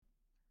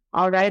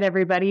All right,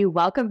 everybody,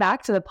 welcome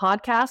back to the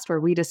podcast where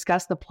we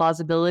discuss the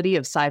plausibility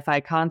of sci-fi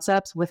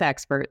concepts with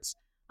experts.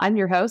 I'm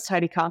your host,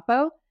 Heidi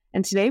Campo,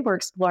 and today we're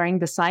exploring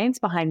the science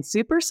behind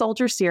super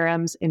soldier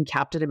serums in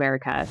Captain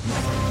America.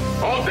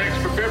 All decks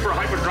prepare for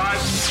hyperdrive.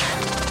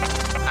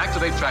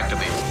 Activate tractor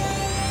beam.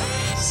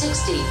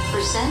 60%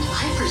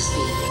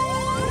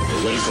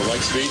 hyperspeed. Ready for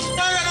light speed?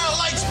 No,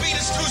 light speed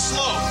is too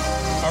slow.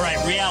 All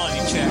right,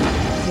 reality check.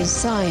 The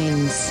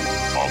signs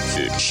Of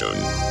fiction.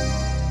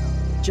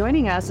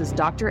 Joining us is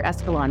Dr.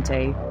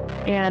 Escalante,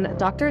 and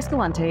Dr.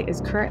 Escalante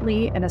is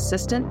currently an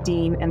assistant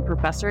dean and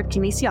professor of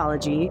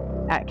kinesiology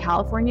at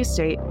California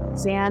State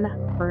San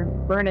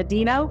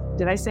Bernardino.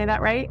 Did I say that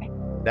right?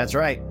 That's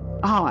right.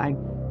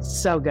 Oh,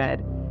 so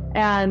good.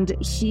 And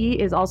he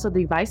is also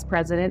the vice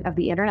president of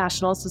the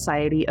International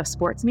Society of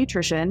Sports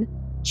Nutrition,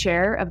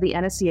 chair of the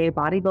NSCA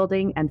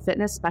Bodybuilding and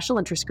Fitness Special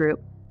Interest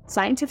Group,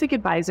 scientific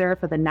advisor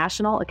for the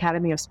National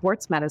Academy of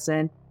Sports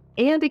Medicine,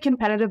 and a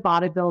competitive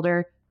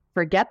bodybuilder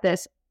for, get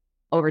this,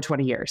 over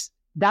 20 years.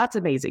 That's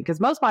amazing,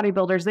 because most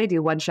bodybuilders, they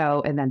do one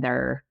show and then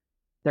they're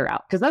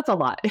out, because that's a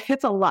lot.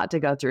 It's a lot to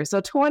go through. So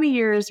 20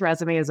 years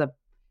resume as a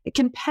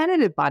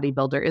competitive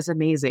bodybuilder is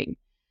amazing.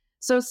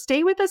 So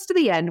stay with us to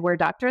the end, where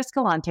Dr.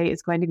 Escalante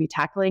is going to be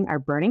tackling our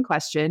burning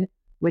question,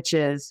 which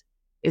is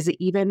it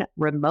even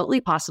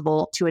remotely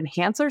possible to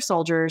enhance our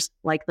soldiers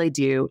like they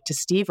do to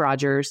Steve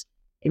Rogers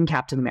in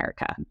Captain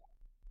America?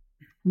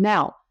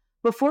 Now,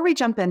 before we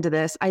jump into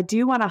this, I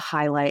do want to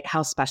highlight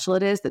how special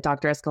it is that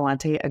Dr.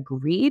 Escalante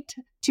agreed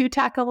to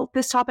tackle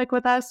this topic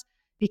with us,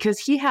 because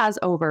he has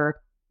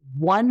over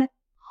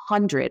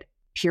 100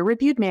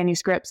 peer-reviewed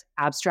manuscripts,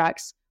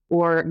 abstracts,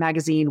 or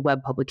magazine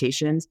web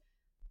publications.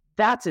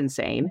 That's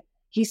insane.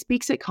 He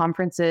speaks at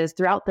conferences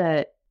throughout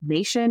the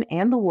nation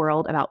and the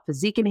world about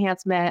physique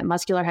enhancement,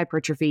 muscular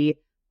hypertrophy,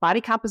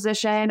 body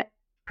composition,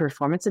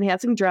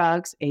 performance-enhancing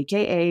drugs,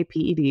 aka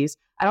PEDs.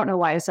 I don't know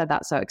why I said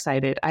that so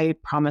excited. I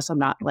promise I'm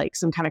not like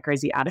some kind of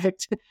crazy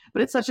addict,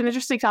 but it's such an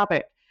interesting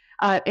topic.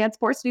 And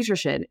sports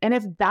nutrition. And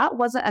if that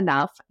wasn't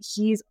enough,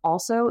 he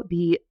was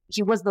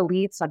the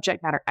lead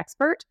subject matter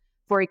expert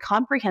for a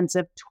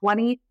comprehensive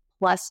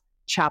 20-plus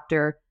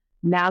chapter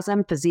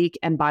NASM physique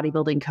and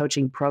bodybuilding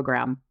coaching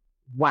program.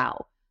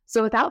 Wow.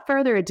 So without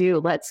further ado,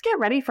 let's get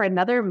ready for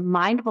another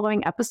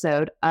mind-blowing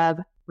episode of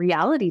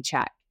Reality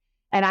Check.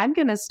 And I'm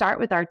going to start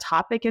with our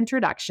topic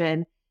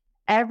introduction.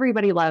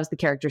 Everybody loves the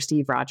character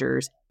Steve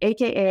Rogers,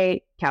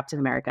 aka Captain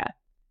America,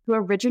 who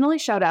originally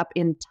showed up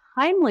in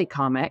Timely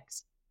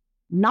Comics,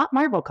 not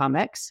Marvel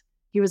Comics.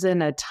 He was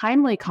in a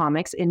Timely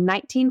Comics in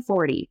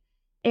 1940.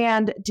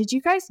 And did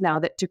you guys know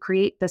that to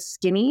create the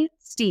skinny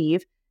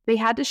Steve, they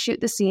had to shoot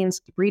the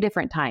scenes 3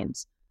 different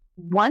times?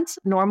 Once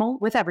normal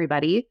with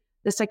everybody,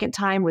 the second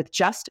time with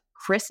just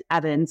Chris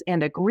Evans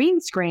and a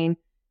green screen,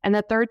 and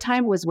the third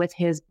time was with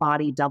his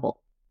body double.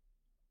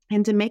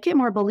 And to make it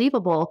more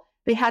believable,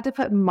 they had to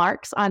put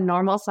marks on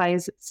normal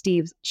size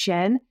Steve's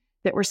chin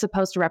that were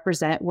supposed to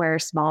represent where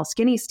small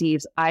skinny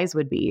Steve's eyes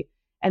would be.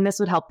 And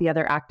this would help the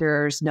other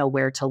actors know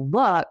where to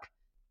look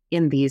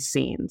in these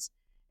scenes.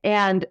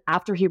 And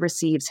after he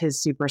receives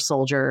his super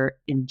soldier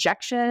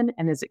injection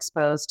and is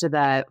exposed to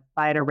the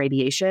Vita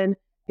radiation,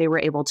 they were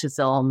able to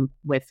film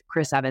with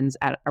Chris Evans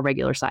at a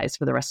regular size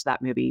for the rest of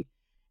that movie.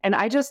 And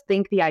I just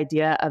think the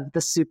idea of the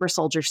super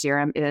soldier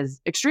serum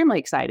is extremely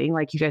exciting.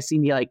 Like, you guys see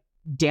me like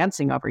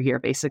dancing over here,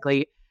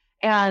 basically.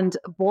 And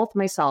both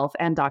myself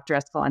and Dr.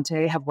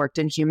 Escalante have worked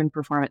in human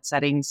performance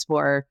settings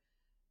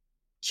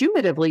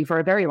cumulatively for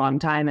a very long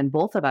time, and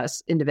both of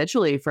us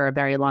individually for a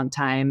very long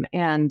time.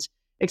 And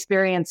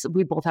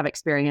we both have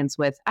experience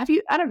with,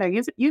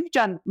 you've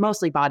done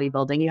mostly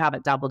bodybuilding. You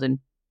haven't dabbled in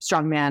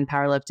strongman,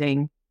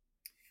 powerlifting.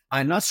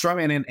 Not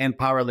strongman and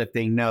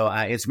powerlifting. No,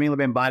 it's mainly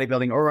been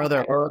bodybuilding or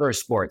other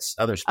sports.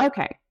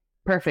 Okay,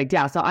 perfect.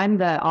 Yeah. So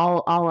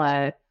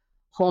I'll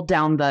hold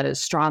down the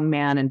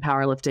strongman and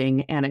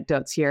powerlifting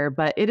anecdotes here,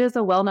 but it is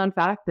a well-known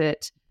fact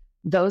that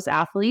those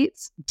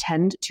athletes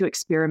tend to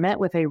experiment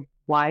with a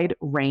wide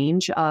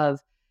range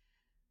of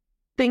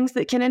things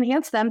that can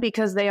enhance them,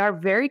 because they are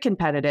very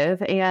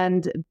competitive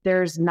and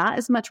there's not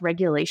as much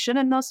regulation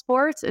in those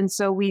sports. And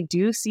so we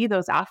do see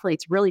those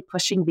athletes really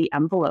pushing the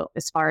envelope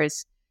as far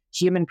as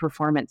human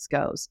performance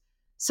goes.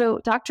 So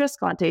Dr.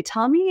 Escalante,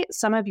 tell me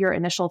some of your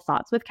initial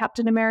thoughts with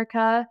Captain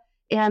America,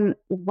 and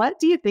what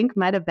do you think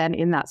might have been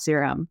in that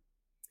serum?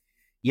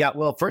 Yeah,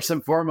 well, first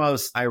and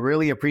foremost, I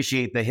really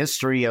appreciate the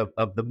history of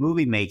the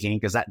movie making,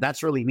 because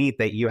that's really neat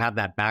that you have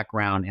that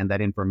background and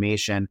that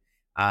information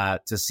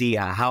to see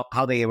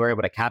how they were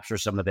able to capture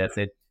some of this,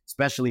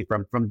 especially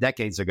from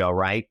decades ago,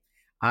 right?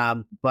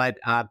 But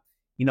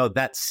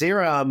that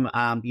serum,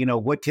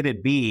 what could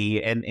it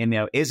be?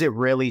 And is it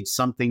really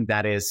something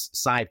that is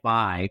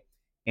sci-fi?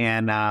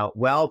 And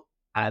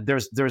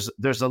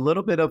there's a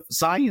little bit of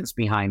science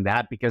behind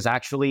that, because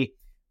actually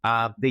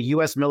the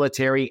U.S.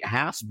 military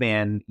has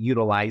been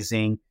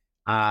utilizing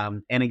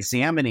and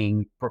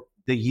examining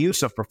the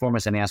use of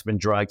performance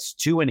enhancement drugs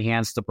to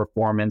enhance the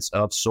performance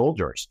of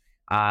soldiers.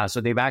 So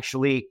they've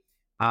actually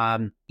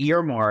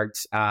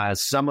earmarked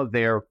some of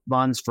their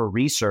funds for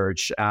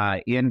research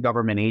in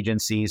government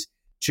agencies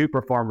to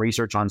perform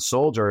research on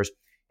soldiers,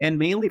 and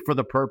mainly for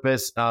the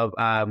purpose of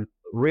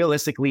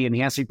realistically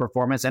enhancing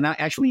performance, and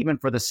actually even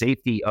for the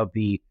safety of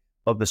the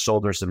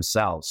soldiers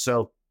themselves.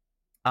 So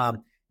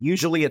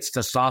usually it's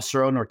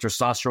testosterone or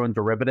testosterone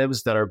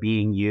derivatives that are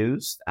being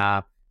used.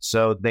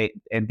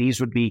 These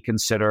would be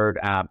considered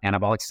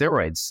anabolic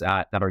steroids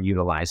that are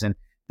utilized, and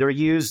they're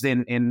used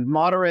in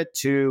moderate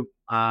to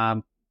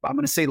I'm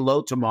going to say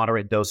low to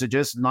moderate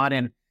dosages, not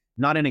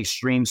in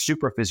extreme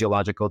super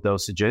physiological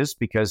dosages,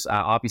 because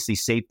obviously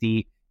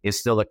safety is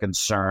still a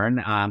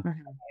concern,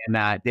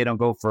 and they don't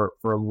go for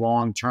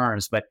long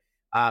terms. But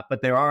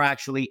there are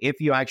actually,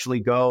 if you actually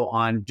go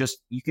on,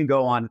 you can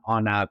go on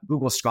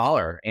Google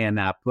Scholar and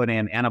put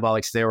in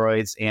anabolic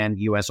steroids and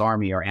U.S.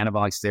 Army, or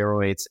anabolic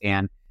steroids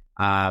and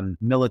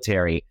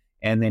military,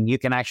 and then you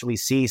can actually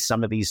see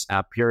some of these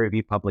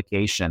peer-reviewed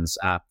publications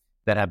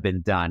that have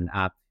been done.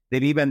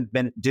 They've even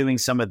been doing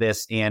some of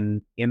this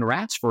in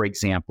rats, for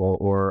example,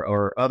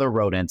 or other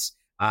rodents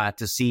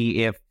to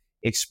see if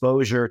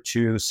exposure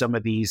to some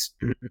of these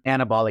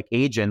anabolic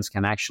agents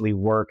can actually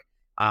work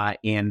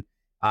in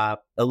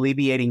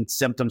alleviating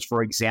symptoms,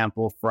 for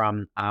example,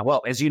 from,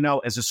 as you know,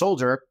 as a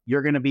soldier,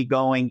 you're going to be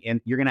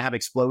you're going to have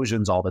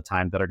explosions all the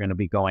time that are going to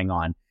be going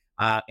on.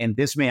 And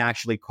this may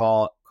actually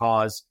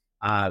cause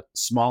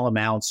small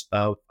amounts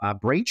of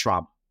brain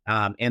trauma.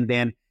 And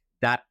then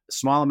that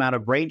small amount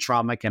of brain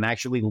trauma can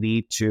actually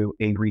lead to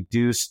a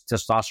reduced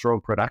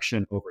testosterone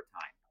production over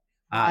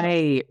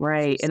time.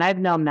 Right. And I've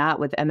known that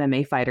with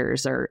MMA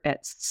fighters are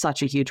at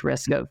such a huge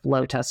risk of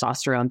low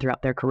testosterone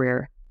throughout their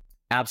career.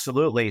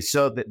 Absolutely.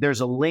 So there's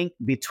a link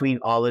between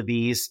all of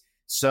these.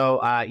 So,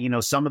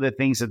 some of the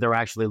things that they're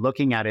actually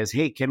looking at is,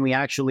 hey, can we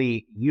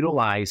actually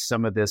utilize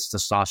some of this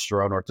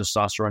testosterone or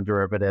testosterone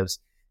derivatives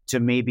to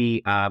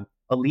maybe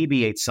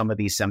alleviate some of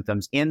these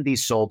symptoms in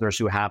these soldiers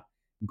who have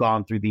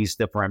gone through these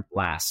different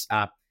blasts?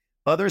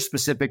 Other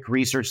specific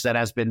research that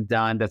has been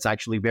done that's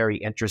actually very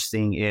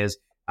interesting is,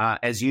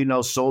 as you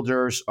know,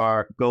 soldiers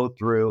go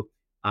through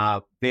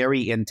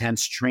very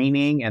intense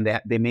training,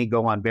 and they may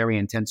go on very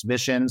intense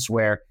missions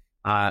where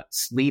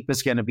sleep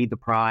is going to be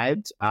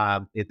deprived.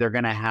 They're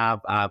going to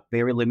have a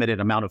very limited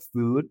amount of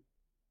food.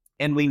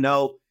 And we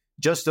know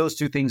just those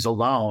two things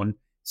alone,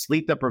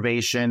 sleep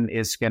deprivation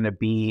is going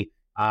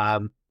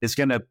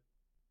to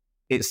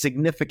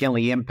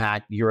significantly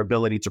impact your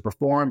ability to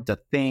perform, to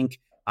think.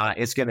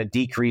 It's going to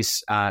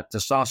decrease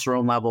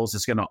testosterone levels.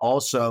 It's going to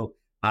also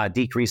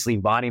decrease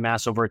lean body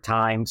mass over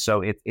time.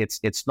 So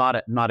it's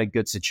not a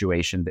good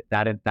situation,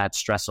 that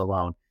stress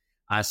alone.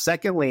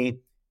 Secondly,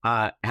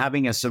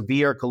 having a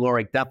severe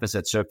caloric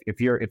deficit. So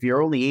if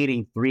you're only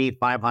eating 300,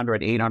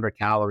 500, 800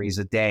 calories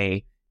a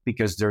day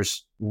because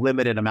there's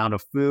limited amount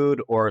of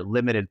food or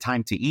limited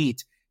time to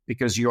eat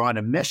because you're on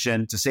a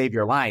mission to save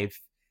your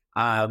life,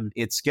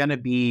 it's going to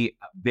be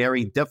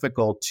very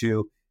difficult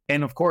to.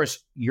 And of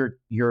course, you're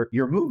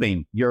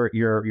moving, you're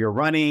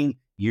running,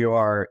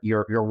 you're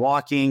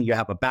walking, you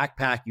have a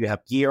backpack, you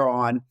have gear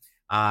on.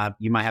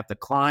 You might have to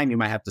climb, you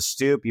might have to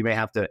stoop, you may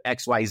have to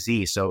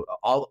XYZ. So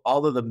all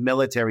of the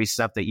military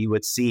stuff that you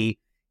would see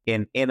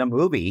in a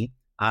movie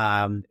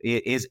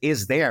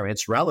is there.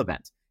 It's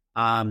relevant.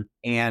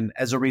 And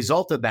as a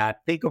result of that,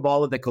 think of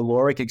all of the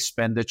caloric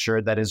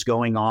expenditure that is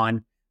going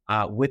on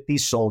with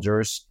these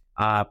soldiers.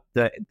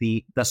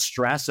 The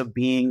stress of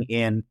being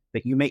in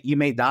that you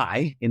may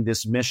die in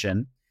this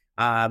mission.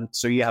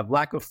 So you have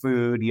lack of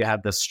food, you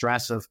have the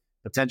stress of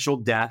potential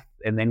death,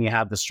 and then you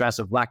have the stress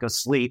of lack of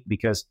sleep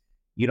because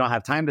you don't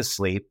have time to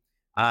sleep.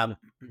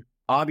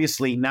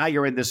 Obviously, now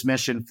you're in this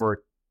mission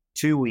for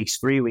 2 weeks,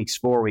 3 weeks,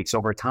 4 weeks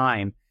over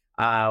time,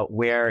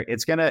 where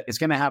it's gonna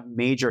have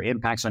major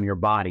impacts on your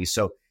body.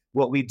 So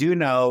what we do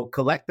know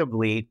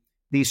collectively,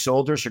 these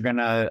soldiers are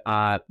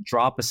gonna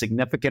drop a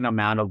significant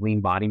amount of lean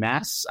body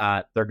mass.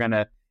 They're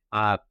gonna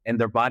and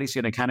their body's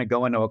gonna kind of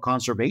go into a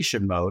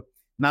conservation mode.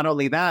 Not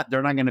only that,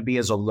 they're not going to be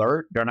as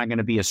alert. They're not going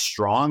to be as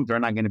strong. They're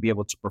not going to be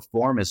able to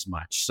perform as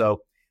much.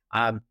 So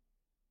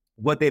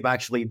what they've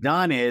actually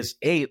done is,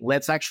 hey,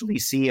 let's actually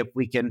see if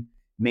we can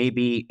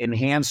maybe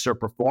enhance their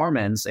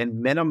performance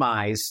and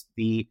minimize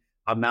the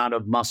amount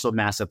of muscle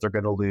mass that they're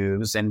going to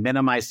lose and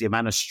minimize the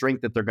amount of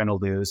strength that they're going to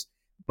lose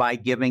by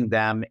giving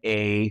them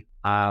a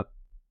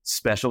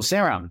special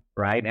serum,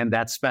 right? And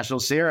that special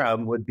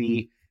serum would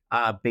be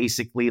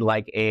basically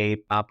like a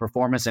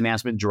performance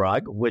enhancement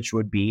drug, which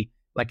would be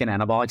like an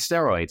anabolic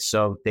steroid.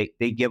 So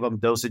they give them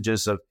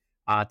dosages of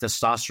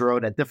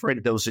testosterone at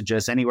different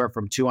dosages, anywhere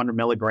from 200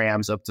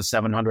 milligrams up to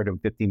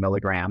 750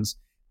 milligrams.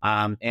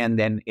 And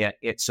then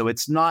so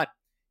it's not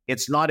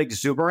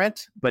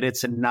exuberant, but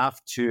it's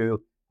enough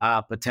to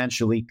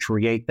potentially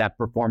create that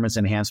performance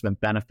enhancement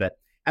benefit.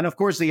 And of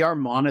course, they are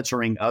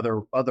monitoring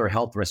other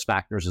health risk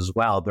factors as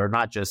well. They're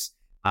not just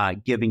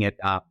giving it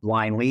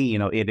blindly.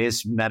 It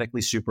is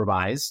medically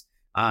supervised.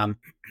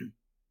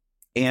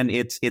 And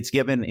it's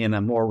given in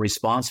a more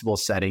responsible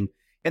setting.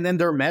 And then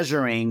they're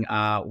measuring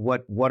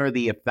what are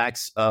the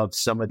effects of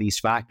some of these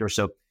factors.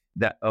 So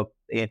that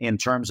in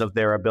terms of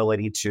their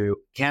ability to,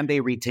 can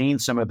they retain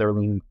some of their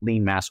lean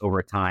mass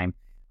over time?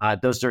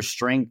 Does their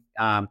strength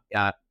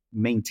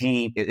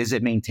maintain? Is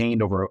it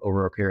maintained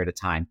over a period of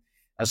time?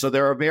 So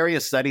there are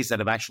various studies that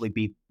have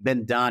actually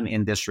been done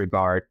in this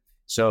regard.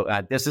 So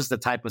this is the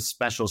type of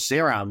special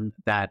serum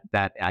that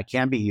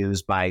can be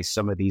used by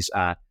some of these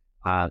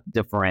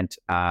different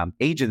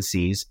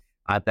agencies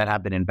that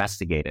have been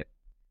investigated.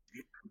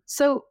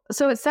 So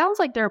it sounds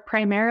like they're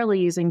primarily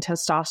using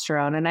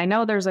testosterone, and I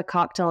know there's a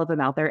cocktail of them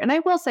out there. And I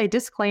will say,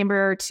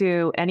 disclaimer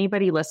to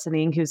anybody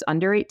listening who's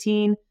under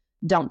 18,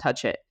 don't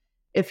touch it.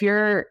 If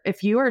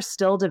you are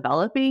still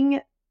developing,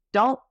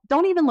 don't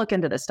even look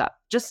into this stuff.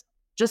 Just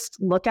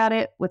look at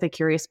it with a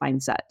curious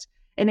mindset.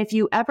 And if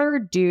you ever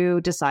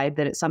do decide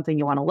that it's something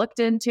you want to look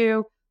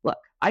into, look,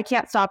 I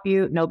can't stop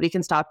you. Nobody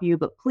can stop you,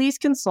 but please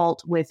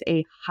consult with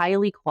a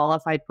highly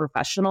qualified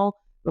professional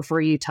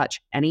before you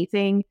touch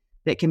anything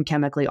that can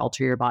chemically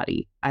alter your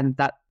body. And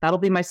that'll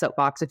be my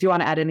soapbox. If you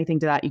want to add anything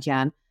to that, you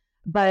can.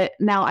 But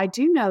now I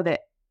do know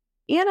that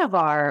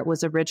Anavar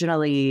was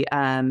originally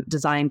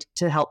designed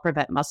to help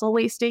prevent muscle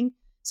wasting.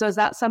 So is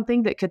that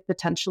something that could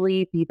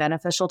potentially be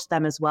beneficial to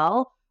them as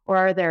well? Or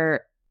are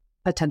there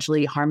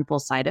potentially harmful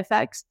side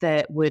effects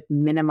that would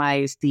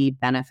minimize the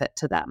benefit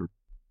to them?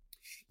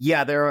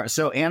 Yeah, there are.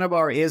 So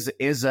Anavar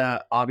is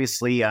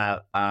obviously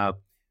a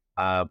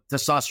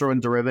testosterone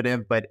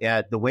derivative, but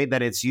the way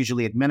that it's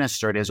usually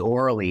administered is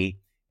orally.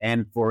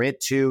 And for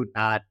it to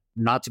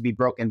not to be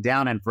broken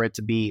down and for it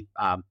to be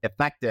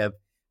effective,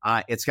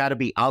 it's got to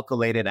be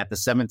alkylated at the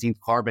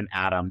 17th carbon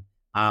atom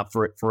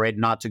for it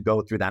not to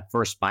go through that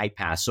first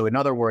bypass. So in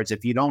other words,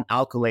 if you don't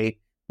alkylate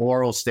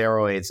oral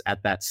steroids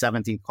at that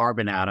 17th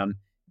carbon atom,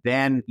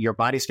 then your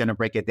body's going to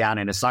break it down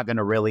and it's not going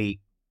to really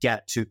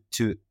get to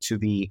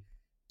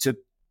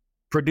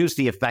produce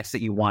the effects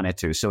that you want it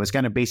to. So it's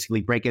going to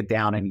basically break it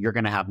down and you're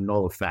going to have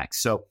no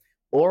effects. So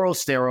oral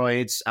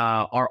steroids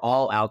are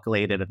all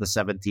alkylated at the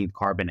 17th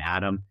carbon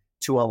atom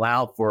to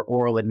allow for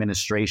oral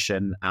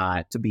administration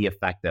to be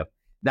effective.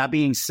 That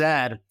being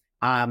said,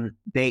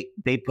 they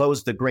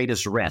pose the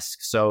greatest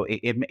risk. So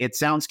it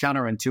sounds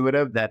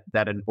counterintuitive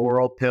that an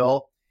oral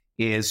pill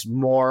is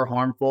more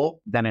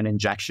harmful than an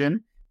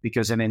injection,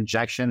 because an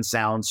injection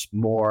sounds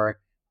more,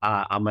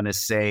 I'm going to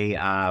say,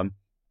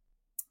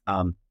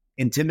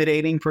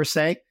 intimidating per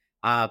se.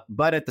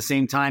 But at the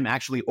same time,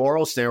 actually,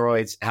 oral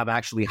steroids have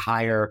actually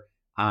higher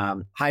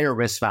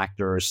risk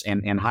factors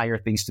and higher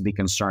things to be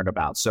concerned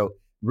about. So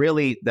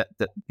really,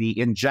 the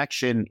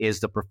injection is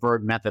the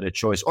preferred method of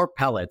choice, or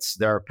pellets.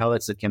 There are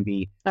pellets that can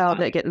be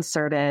that get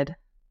inserted.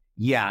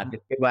 Yeah,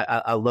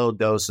 a low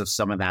dose of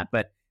some of that,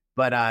 but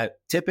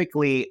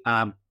typically,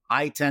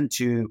 I tend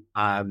to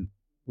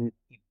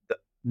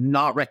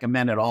not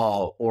recommend at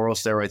all oral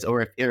steroids,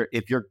 or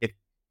if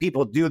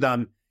people do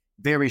them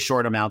very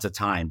short amounts of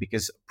time,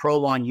 because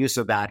prolonged use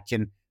of that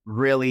can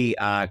really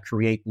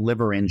create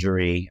liver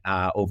injury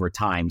over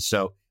time.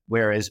 So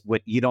whereas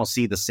you don't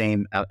see the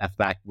same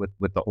effect with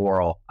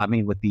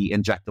the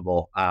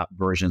injectable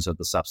versions of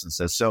the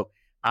substances. So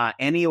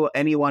any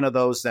one of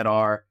those that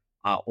are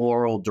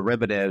oral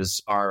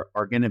derivatives are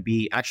going to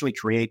be actually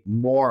create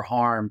more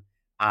harm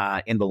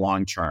in the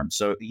long term.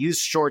 So use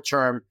short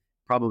term,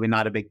 probably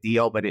not a big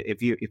deal. But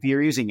if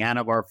you're using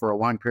Anavar for a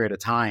long period of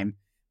time,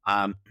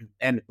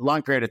 and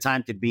long period of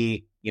time could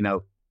be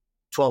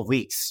 12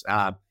 weeks,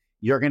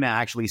 you're going to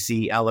actually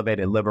see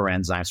elevated liver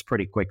enzymes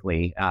pretty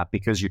quickly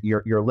because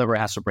your liver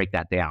has to break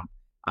that down.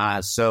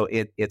 So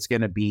it's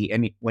going to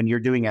be, when you're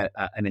doing an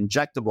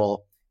injectable,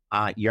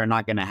 you're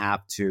not going to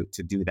have to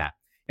do that.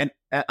 And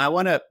I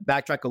want to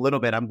backtrack a little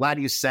bit. I'm glad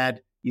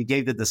you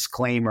gave the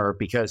disclaimer,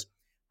 because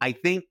I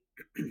think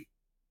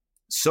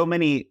so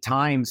many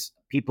times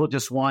people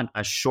just want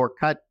a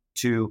shortcut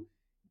to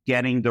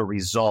getting the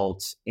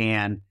results,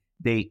 and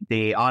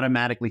they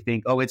automatically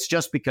think, oh, it's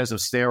just because of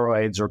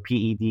steroids or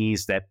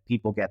PEDs that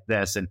people get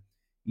this. And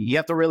you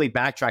have to really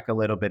backtrack a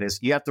little bit.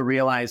 You have to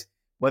realize,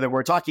 whether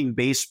we're talking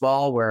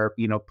baseball where,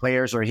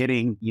 players are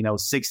hitting,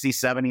 60,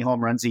 70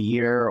 home runs a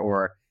year,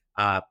 or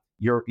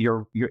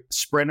your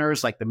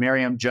sprinters like the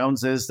Miriam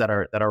Joneses that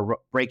are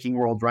breaking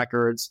world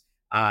records.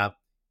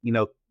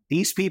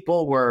 These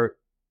people were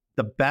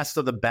the best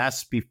of the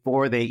best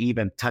before they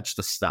even touched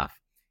the stuff,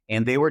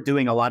 and they were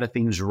doing a lot of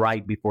things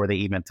right before they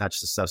even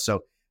touched the stuff.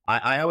 So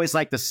I always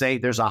like to say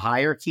there's a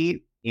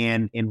hierarchy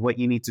in what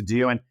you need to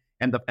do, and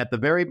at the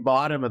very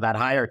bottom of that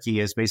hierarchy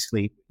is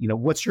basically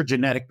what's your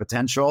genetic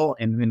potential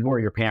and who are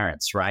your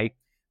parents, right?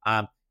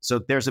 So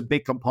there's a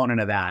big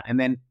component of that, and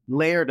then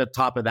layered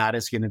atop of that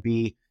is going to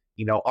be,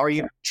 are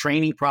you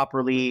training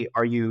properly?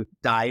 Are you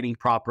dieting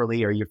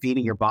properly? Are you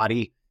feeding your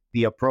body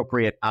the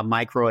appropriate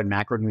micro and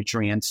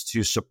macronutrients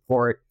to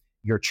support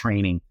your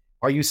training?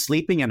 Are you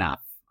sleeping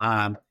enough?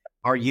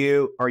 Are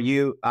you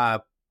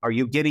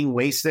getting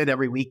wasted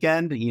every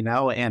weekend?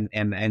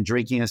 And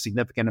drinking a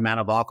significant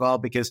amount of alcohol?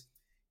 Because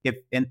if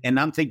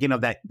I'm thinking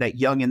of that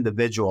young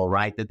individual,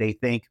 right? That they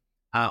think,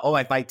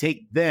 if I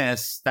take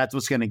this, that's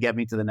what's going to get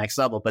me to the next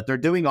level. But they're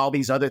doing all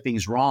these other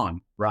things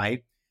wrong,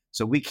 right?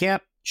 So we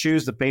can't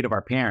choose the fate of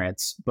our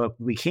parents, but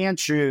we can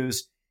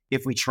choose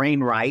if we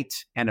train right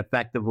and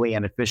effectively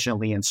and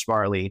efficiently and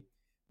smartly.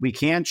 We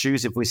can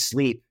choose if we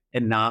sleep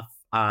enough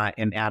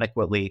and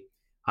adequately.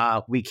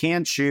 We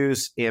can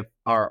choose if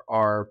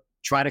our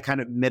try to kind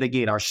of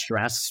mitigate our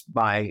stress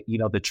by,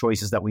 the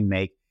choices that we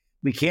make.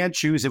 We can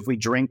choose if we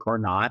drink or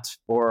not,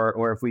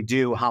 or if we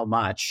do, how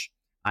much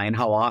and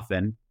how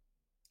often.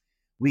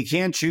 We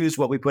can choose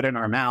what we put in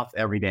our mouth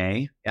every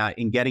day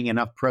in getting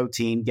enough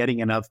protein, getting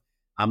enough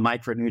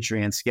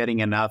micronutrients, getting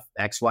enough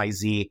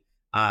XYZ,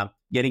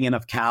 getting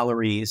enough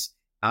calories.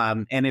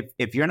 And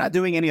if you're not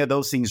doing any of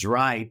those things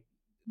right,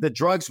 the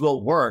drugs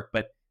will work,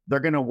 but they're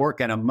going to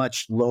work at a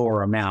much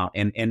lower amount.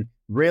 And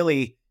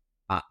really,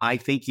 I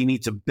think you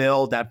need to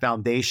build that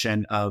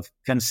foundation of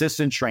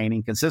consistent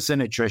training, consistent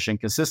nutrition,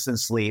 consistent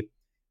sleep,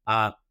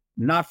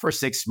 not for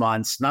 6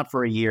 months, not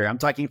for a year. I'm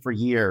talking for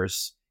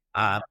years.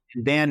 And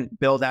then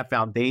build that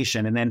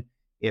foundation, and then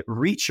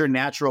reach your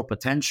natural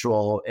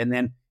potential, and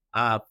then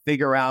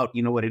figure out,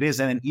 what it is.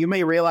 And you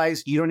may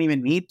realize you don't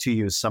even need to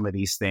use some of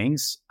these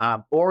things.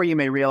 Or you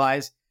may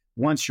realize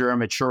once you're a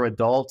mature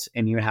adult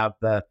and you have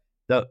the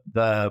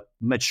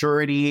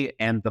maturity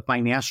and the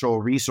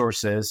financial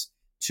resources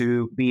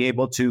to be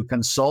able to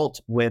consult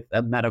with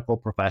a medical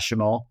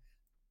professional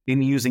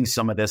in using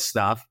some of this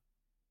stuff,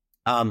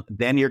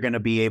 then you're going to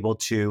be able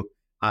to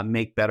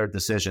make better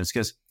decisions.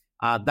 Because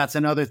that's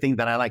another thing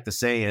that I like to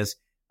say is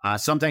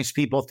sometimes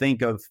people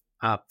think of,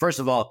 first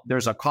of all,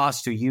 there's a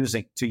cost to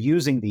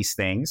using these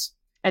things.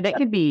 And it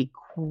can be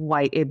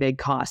quite a big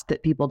cost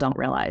that people don't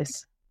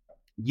realize.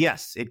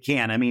 Yes, it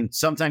can. I mean,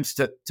 sometimes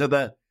to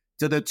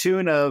the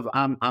tune of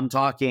I'm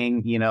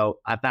talking,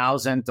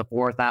 $1,000 to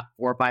 $4,000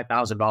 or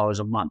 $5,000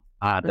 a month,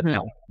 depending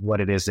on what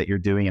it is that you're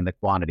doing in the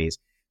quantities.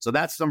 So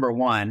that's number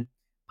one.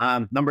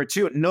 Number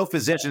two, no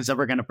physician's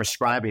ever going to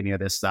prescribe any of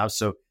this stuff.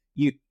 So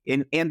you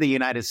in the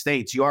United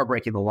States, you are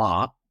breaking the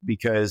law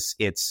because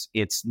it's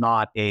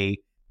not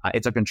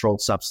it's a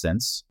controlled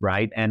substance,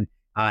 right? And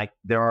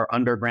there are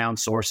underground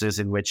sources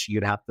in which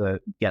you'd have to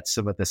get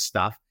some of this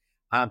stuff.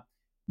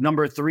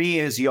 Number three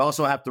is you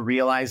also have to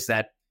realize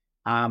that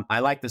I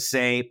like to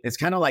say it's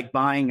kind of like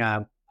buying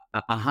a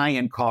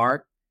high-end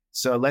car.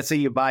 So let's say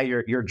you buy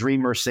your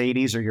dream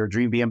Mercedes or your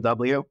dream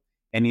BMW,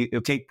 and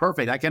okay,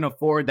 perfect. I can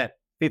afford that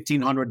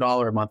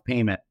 $1,500 a month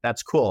payment.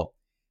 That's cool.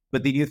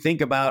 But then you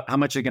think about how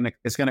much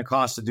it's going to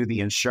cost to do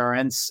the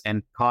insurance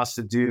and cost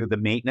to do the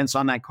maintenance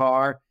on that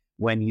car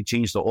when you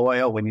change the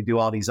oil, when you do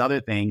all these other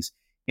things.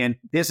 And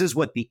this is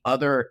what the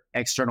other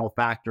external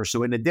factors.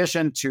 So in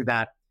addition to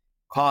that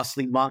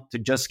costly month to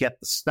just get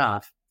the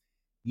stuff,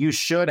 you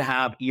should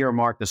have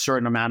earmarked a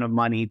certain amount of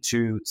money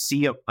to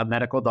see a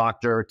medical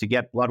doctor, to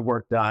get blood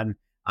work done,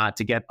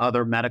 to get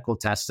other medical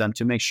tests done,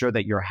 to make sure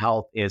that your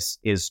health is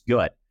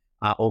good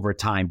over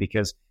time.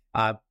 Because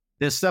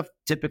this stuff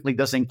typically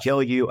doesn't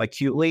kill you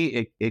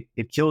acutely.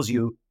 It kills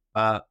you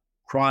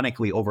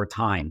chronically over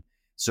time.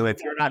 So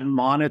if you're not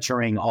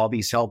monitoring all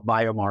these health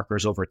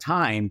biomarkers over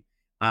time,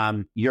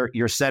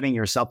 you're setting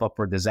yourself up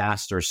for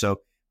disaster.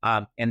 So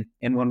and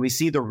when we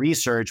see the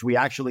research, we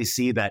actually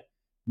see that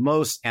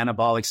most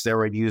anabolic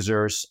steroid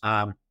users,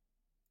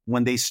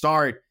 when they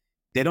start,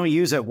 they don't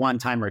use it one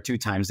time or two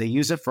times. They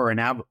use it for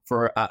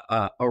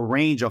a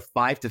range of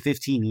 5 to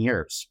 15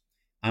 years.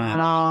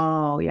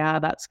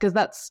 That's because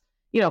that's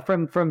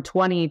from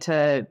 20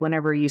 to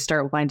whenever you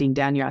start winding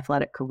down your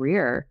athletic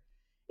career.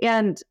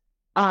 And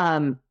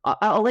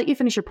I'll let you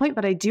finish your point,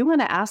 but I do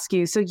want to ask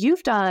you, so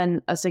you've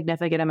done a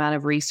significant amount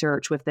of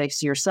research with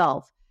this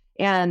yourself,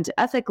 and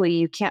ethically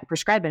you can't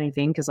prescribe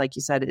anything because, like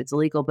you said, it's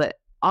illegal, but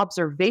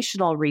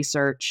observational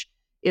research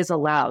is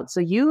allowed. So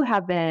you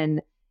have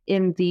been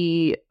in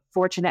the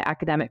fortunate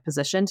academic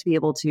position to be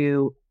able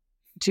to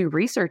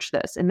research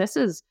this. And this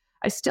is,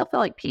 I still feel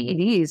like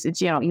PEDs,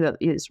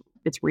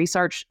 it's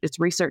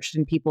researched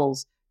in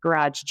people's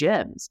garage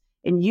gyms.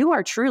 And you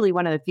are truly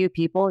one of the few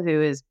people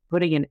who is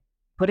putting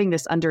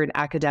this under an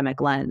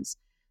academic lens.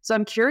 So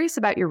I'm curious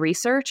about your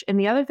research. And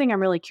the other thing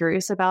I'm really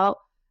curious about,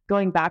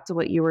 going back to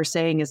what you were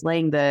saying, is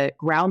laying the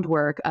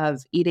groundwork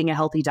of eating a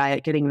healthy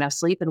diet, getting enough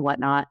sleep and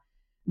whatnot.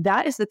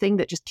 That is the thing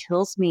that just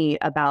kills me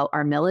about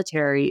our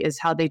military, is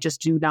how they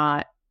just do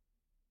not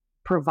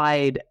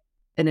provide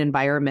an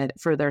environment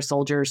for their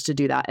soldiers to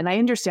do that. And I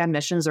understand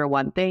missions are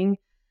one thing,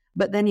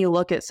 but then you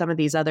look at some of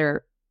these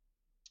other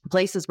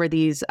places where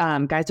these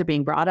guys are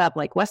being brought up,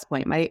 like West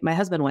Point. My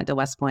husband went to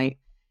West Point,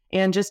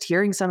 and just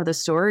hearing some of the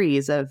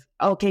stories of,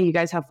 okay, you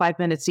guys have 5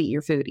 minutes to eat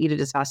your food, eat it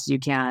as fast as you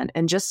can,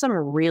 and just some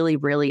really,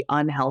 really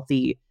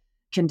unhealthy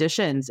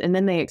conditions. And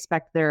then they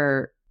expect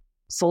their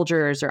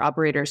soldiers or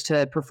operators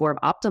to perform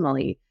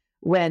optimally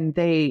when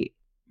they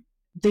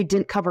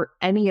didn't cover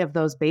any of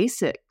those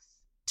basics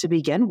to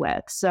begin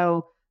with.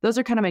 So those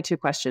are kind of my two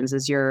questions: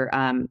 is your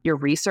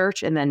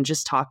research, and then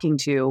just talking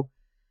to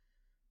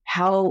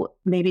how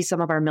maybe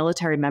some of our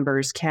military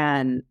members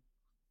can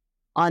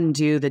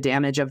undo the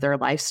damage of their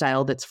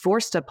lifestyle that's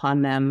forced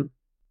upon them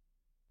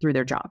through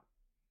their job.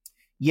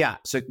 Yeah,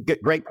 so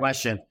great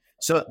question.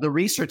 So the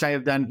research I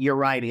have done, you're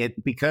right,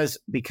 because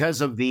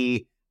of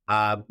the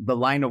the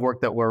line of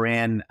work that we're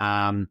in,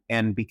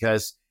 and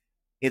because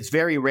it's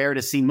very rare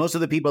to see most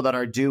of the people that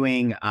are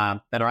doing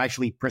that are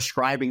actually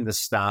prescribing the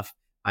stuff.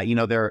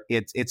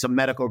 It's a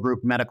medical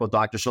group, medical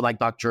doctor. So like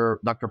Dr.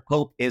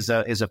 Pope is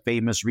a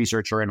famous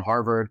researcher in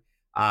Harvard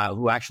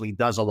who actually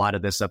does a lot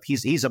of this stuff.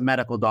 He's a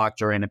medical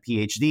doctor and a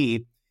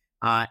PhD,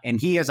 and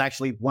he is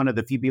actually one of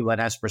the few people that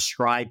has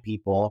prescribed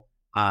people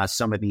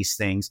some of these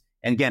things.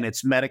 And again,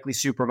 it's medically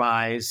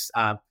supervised.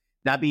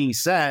 That being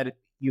said,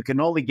 you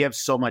can only give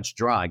so much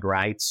drug,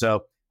 right?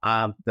 So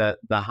the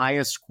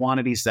highest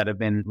quantities that have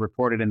been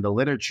reported in the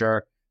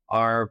literature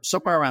are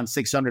somewhere around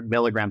 600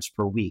 milligrams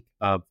per week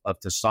of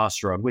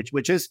testosterone,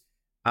 which is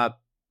a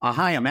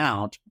high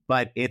amount,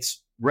 but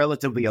it's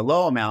relatively a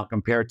low amount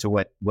compared to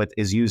what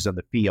is used in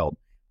the field.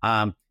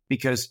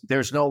 Because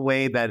there's no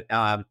way that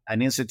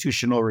an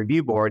institutional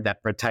review board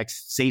that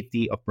protects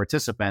safety of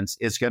participants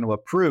is going to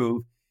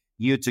approve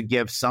you to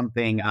give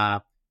something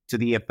to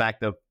the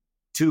effect of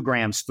 2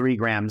 grams, 3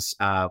 grams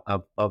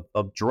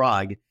of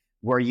drug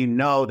where you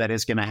know that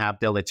it's going to have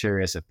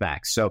deleterious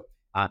effects. So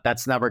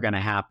that's never going to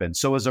happen.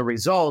 So as a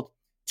result,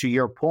 to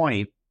your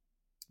point,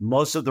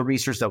 most of the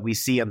research that we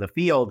see in the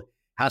field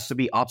has to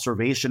be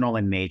observational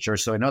in nature.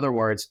 So in other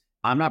words,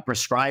 I'm not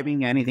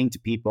prescribing anything to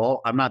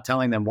people. I'm not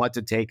telling them what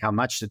to take, how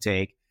much to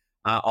take.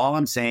 All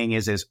I'm saying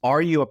is,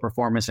 are you a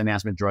performance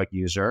enhancement drug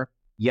user?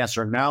 Yes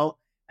or no?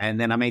 And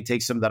then I may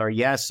take some that are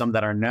yes, some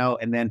that are no.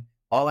 And then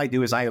all I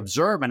do is I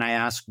observe and I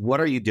ask, what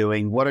are you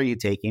doing? What are you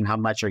taking? How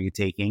much are you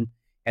taking?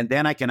 And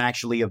then I can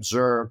actually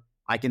observe.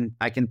 I can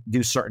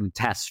do certain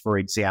tests, for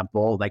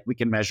example, like we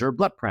can measure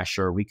blood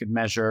pressure. We could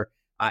measure,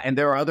 and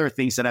there are other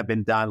things that have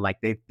been done. Like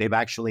they've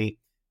actually,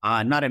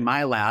 not in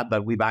my lab,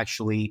 but we've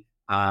actually,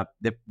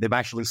 they've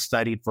actually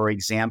studied, for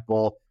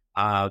example,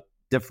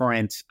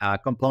 different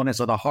components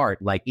of the heart,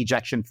 like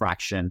ejection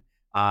fraction,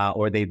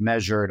 or they've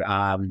measured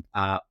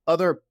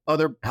other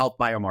health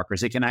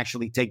biomarkers. They can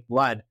actually take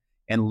blood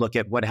and look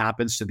at what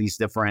happens to these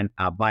different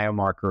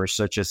biomarkers,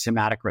 such as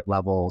hematocrit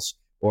levels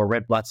or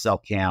red blood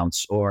cell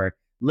counts or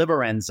liver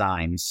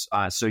enzymes.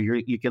 So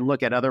you can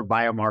look at other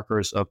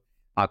biomarkers of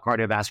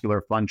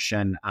cardiovascular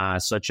function,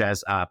 such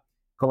as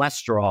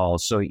cholesterol.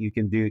 So you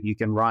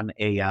can run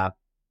a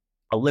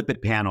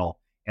lipid panel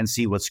and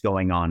see what's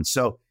going on.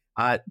 So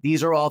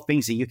these are all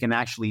things that you can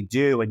actually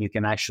do, and you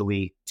can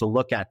actually to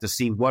look at to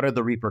see what are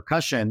the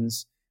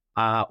repercussions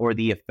or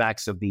the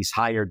effects of these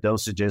higher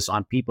dosages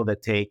on people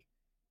that take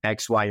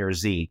X, Y, or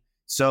Z.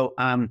 So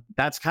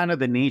that's kind of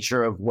the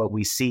nature of what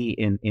we see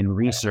in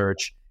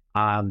research.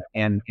 And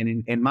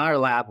in my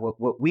lab,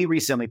 what we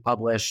recently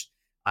published,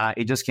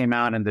 it just came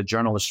out in the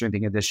Journal of Strength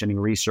and Conditioning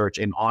Research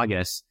in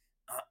August.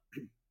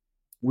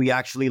 We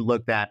actually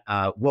looked at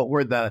what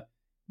were the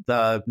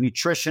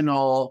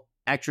nutritional,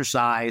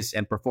 exercise,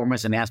 and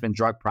performance enhancement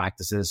drug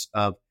practices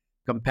of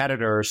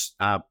competitors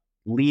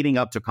leading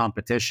up to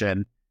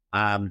competition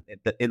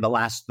in the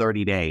last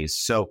 30 days.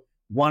 So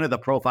one of the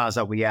profiles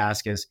that we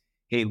ask is,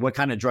 hey, what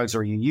kind of drugs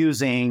are you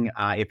using?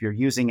 If you're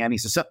using any,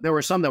 so there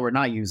were some that we're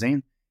not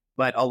using,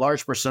 but a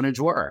large percentage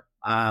were.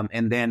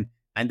 And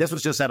this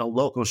was just at a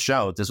local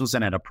show. This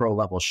wasn't at a pro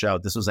level show.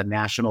 This was a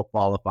national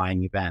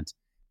qualifying event.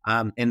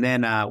 And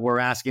then we're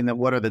asking them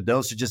what are the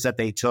dosages that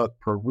they took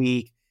per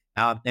week.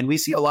 And we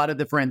see a lot of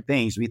different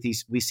things. We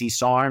see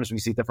SARMs, we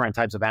see different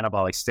types of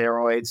anabolic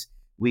steroids,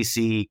 we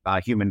see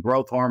human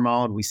growth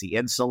hormone, we see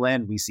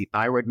insulin, we see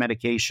thyroid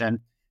medication.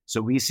 So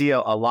we see a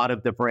lot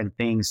of different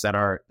things that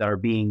are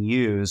being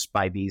used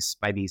by these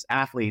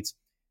athletes,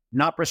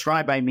 not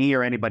prescribed by me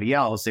or anybody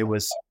else. It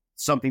was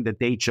something that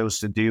they chose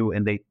to do,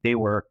 and they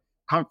were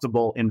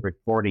comfortable in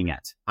reporting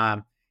it.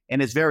 And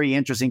it's very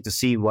interesting to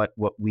see what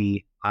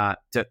we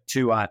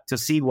to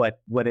see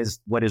what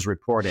is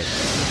reported.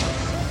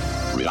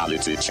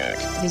 Reality check.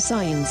 The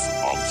science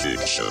of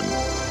fiction.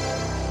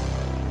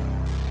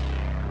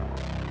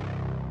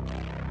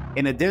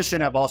 In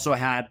addition, I've also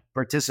had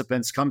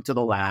participants come to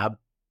the lab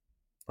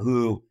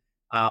who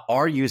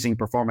are using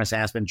performance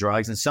enhancement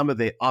drugs. And some of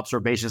the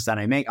observations that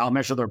I make, I'll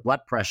measure their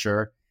blood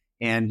pressure.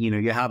 And,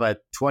 you have a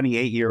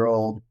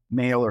 28-year-old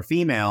male or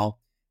female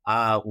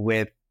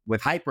with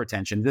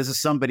hypertension. This is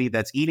somebody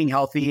that's eating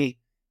healthy.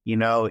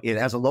 It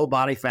has a low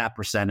body fat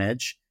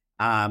percentage.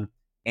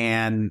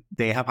 And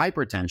they have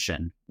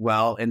hypertension.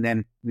 Well, and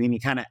then when you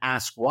kind of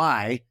ask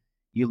why,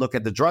 you look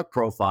at the drug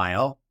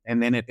profile,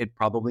 and then it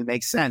probably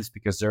makes sense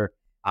because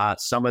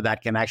some of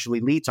that can actually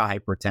lead to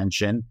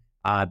hypertension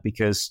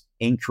because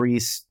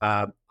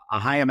a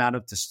high amount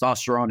of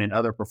testosterone and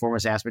other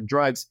performance enhancement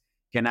drugs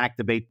can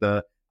activate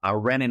the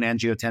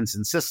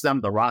renin-angiotensin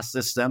system, the ROS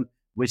system,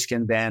 which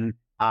can then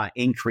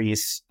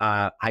increase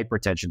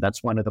hypertension.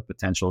 That's one of the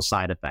potential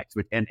side effects,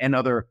 and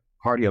other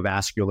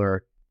cardiovascular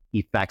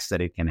effects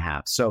that it can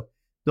have. So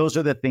those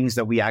are the things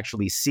that we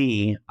actually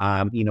see,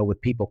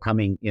 with people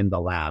coming in the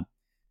lab.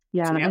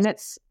 Yeah, So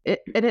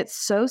and it's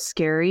so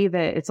scary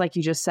that it's like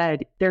you just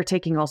said, they're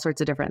taking all sorts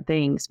of different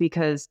things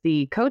because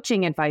the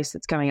coaching advice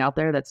that's coming out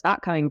there that's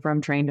not coming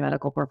from trained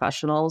medical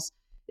professionals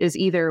is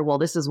either, well,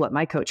 this is what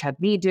my coach had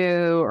me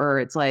do, or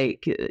it's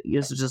like,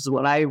 this is just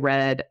what I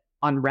read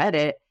on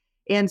Reddit.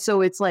 And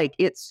so it's like,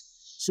 it's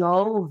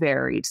so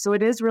varied. So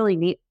it is really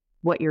neat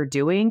what you're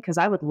doing, because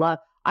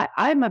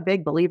I'm a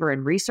big believer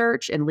in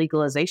research and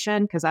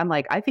legalization, because I'm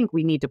like, I think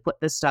we need to put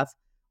this stuff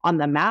on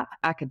the map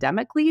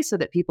academically so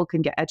that people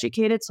can get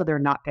educated so they're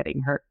not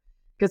getting hurt.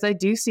 Because I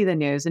do see the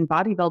news, and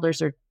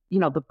bodybuilders are,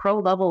 the pro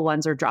level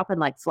ones are dropping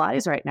like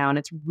flies right now. And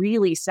it's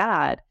really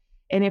sad.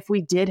 And if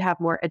we did have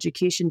more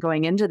education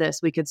going into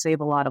this, we could save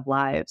a lot of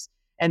lives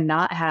and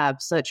not have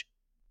such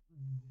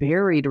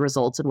varied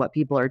results in what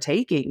people are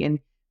taking. And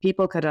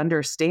people could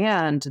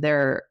understand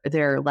their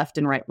left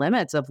and right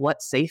limits of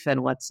what's safe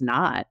and what's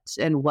not,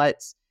 and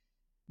what's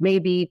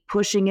maybe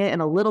pushing it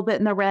in a little bit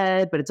in the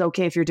red, but it's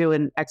okay if you're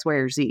doing X, Y,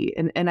 or Z.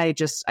 And I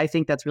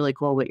think that's really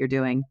cool what you're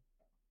doing.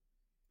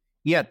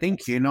 Yeah,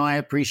 thank you. No, I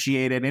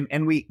appreciate it.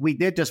 And we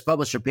did just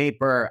publish a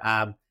paper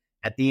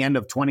at the end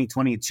of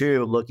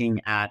 2022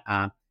 looking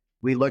at,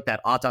 we looked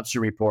at autopsy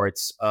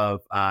reports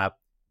of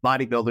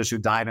bodybuilders who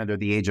died under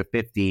the age of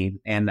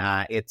 50. And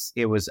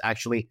it was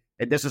actually,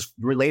 this is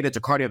related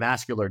to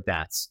cardiovascular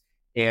deaths.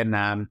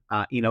 And,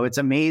 it's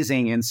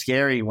amazing and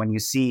scary when you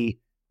see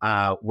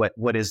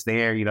what is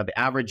there. The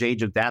average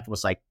age of death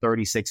was like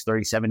 36,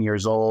 37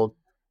 years old.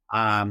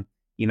 And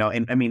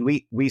I mean,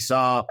 we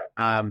saw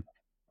an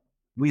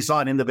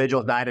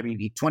individual died,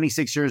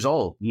 26 years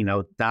old,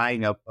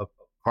 dying of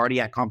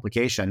cardiac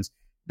complications.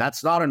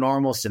 That's not a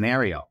normal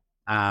scenario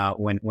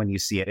when you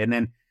see it. And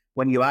then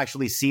when you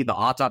actually see the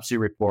autopsy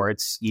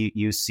reports,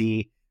 you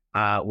see,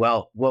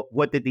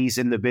 what did these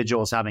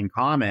individuals have in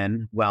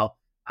common? Well,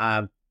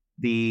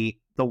 the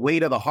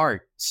weight of the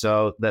heart.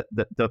 So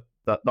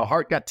the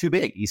heart got too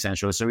big,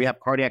 essentially. So we have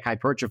cardiac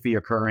hypertrophy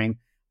occurring,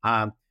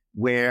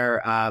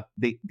 where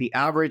the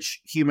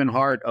average human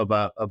heart of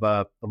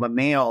a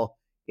male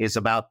is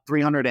about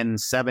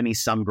 370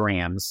 some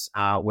grams,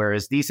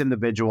 whereas these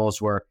individuals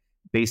were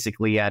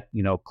basically at,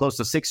 close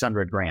to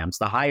 600 grams.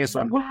 The highest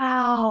one.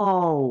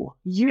 Wow.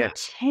 You're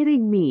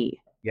kidding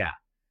me. Yeah.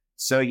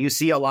 So you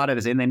see a lot of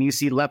this, and then you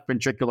see left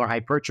ventricular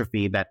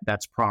hypertrophy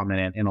that's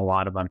prominent in a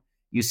lot of them.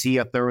 You see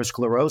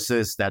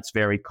atherosclerosis that's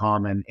very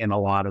common in a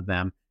lot of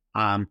them.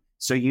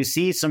 So you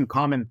see some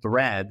common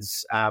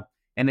threads,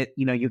 and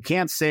you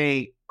can't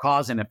say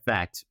cause and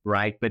effect,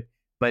 right?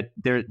 But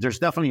there's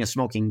definitely a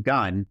smoking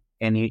gun,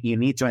 and you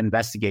need to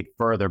investigate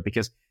further,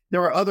 because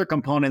there are other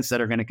components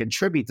that are going to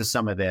contribute to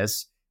some of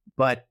this.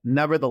 But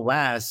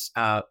nevertheless,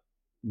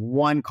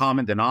 one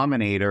common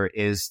denominator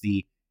is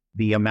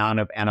the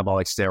amount of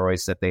anabolic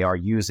steroids that they are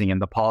using in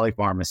the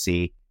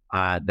polypharmacy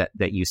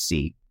that you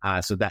see.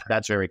 So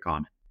that's very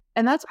common.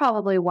 And that's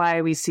probably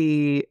why we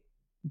see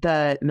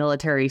the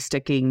military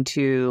sticking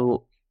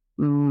to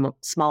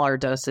smaller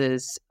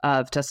doses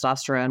of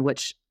testosterone,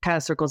 which kind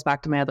of circles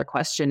back to my other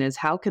question, is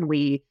how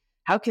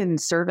can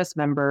service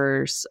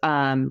members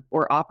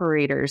or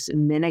operators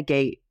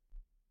mitigate,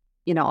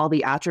 all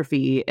the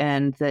atrophy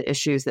and the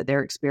issues that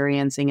they're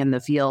experiencing in the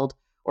field,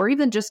 or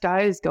even just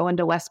guys going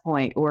to West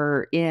Point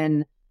or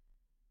in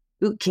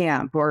boot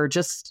camp, or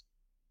just,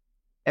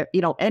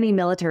 any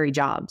military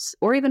jobs,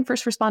 or even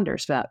first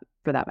responders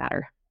for that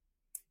matter.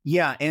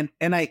 Yeah. And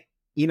I,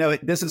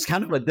 this is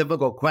kind of a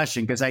difficult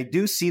question, because I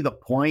do see the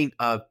point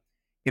of,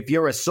 if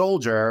you're a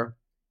soldier,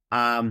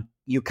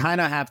 you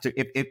kind of have to,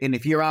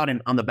 if you're out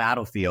on the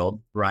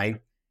battlefield, right,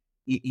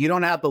 you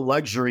don't have the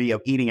luxury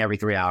of eating every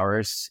 3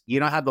 hours. You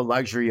don't have the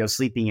luxury of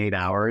sleeping 8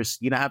 hours.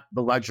 You don't have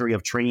the luxury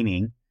of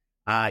training.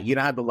 You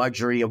don't have the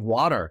luxury of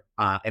water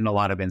in a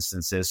lot of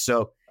instances.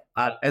 So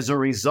as a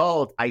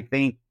result, I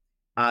think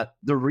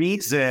the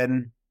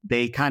reason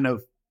they kind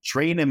of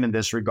train them in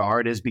this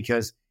regard is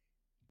because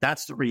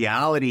that's the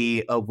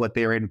reality of what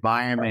their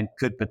environment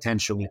could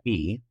potentially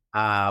be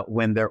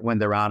when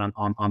they're out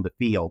on the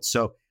field.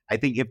 So I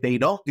think if they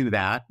don't do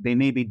that, they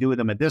may be doing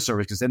them a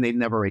disservice, because then they've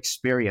never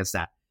experienced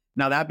that.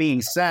 Now, that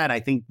being said,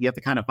 I think you have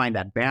to kind of find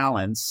that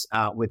balance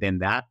within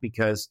that,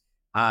 because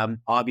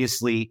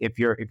obviously, if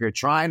you're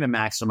trying to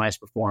maximize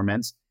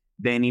performance,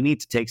 then you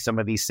need to take some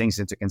of these things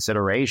into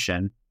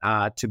consideration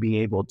to be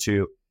able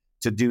to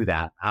do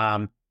that.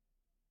 And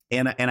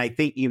I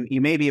think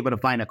you may be able to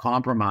find a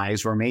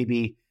compromise, or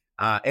maybe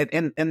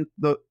and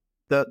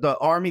the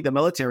Army, the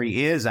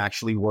military is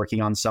actually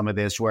working on some of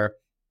this, where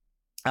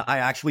I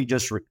actually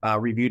just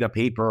reviewed a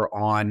paper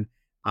on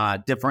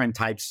different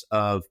types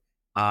of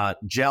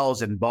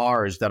gels and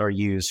bars that are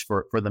used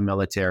for the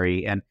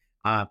military. And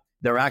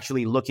they're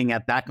actually looking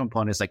at that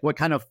component. It's like, what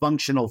kind of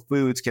functional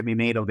foods can be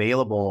made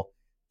available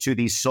to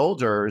these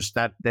soldiers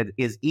that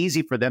is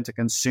easy for them to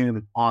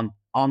consume on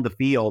the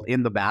field,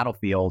 in the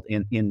battlefield,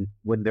 in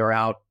when they're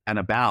out and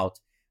about,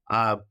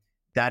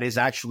 that is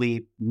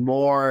actually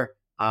more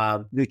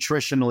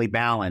nutritionally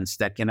balanced,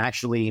 that can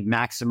actually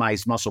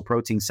maximize muscle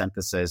protein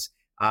synthesis,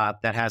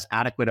 that has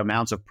adequate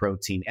amounts of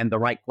protein and the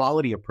right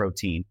quality of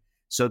protein.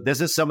 So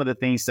this is some of the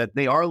things that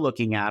they are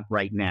looking at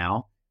right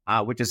now,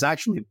 which is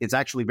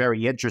actually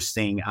very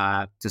interesting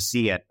to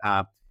see it,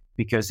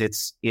 because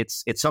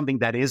it's something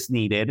that is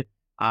needed.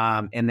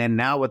 And then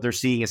now what they're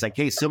seeing is like,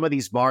 hey, some of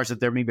these bars that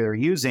they're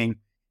using,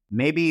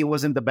 maybe it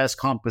wasn't the best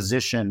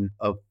composition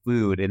of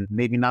food and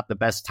maybe not the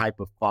best type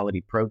of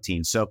quality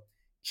protein. So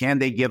can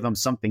they give them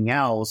something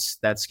else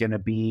that's going to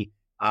be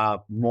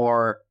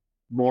more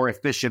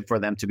efficient for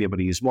them to be able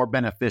to use, more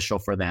beneficial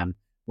for them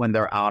when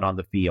they're out on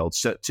the field?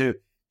 So to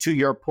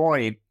your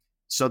point,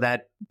 so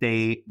that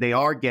they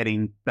are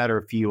getting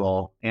better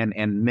fuel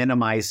and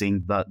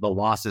minimizing the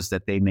losses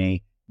that they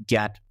may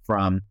get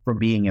from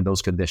being in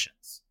those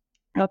conditions.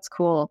 That's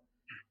cool.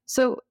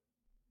 So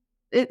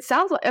it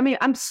sounds like, I mean,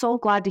 I'm so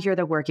glad to hear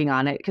they're working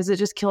on it, because it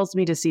just kills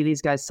me to see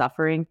these guys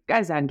suffering,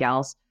 guys and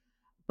gals.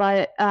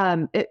 But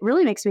it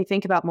really makes me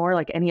think about more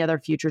like any other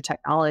future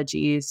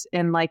technologies.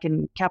 And like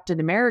in Captain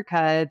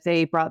America,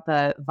 they brought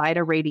the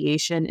Vita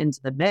radiation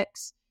into the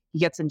mix. He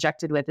gets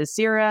injected with his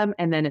serum,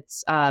 and then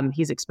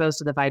he's exposed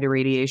to the Vita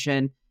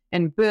radiation,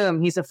 and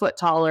boom, he's a foot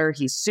taller.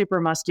 He's super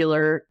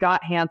muscular,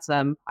 got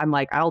handsome. I'm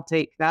like, I'll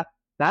take that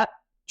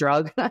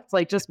drug. It's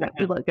like, just make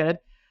me look good.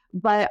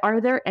 But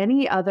are there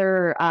any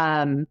other,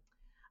 I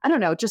don't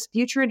know, just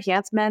future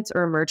enhancements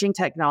or emerging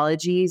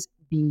technologies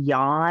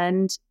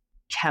beyond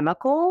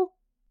chemical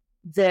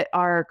that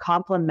are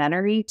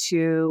complementary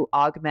to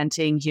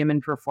augmenting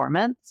human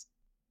performance?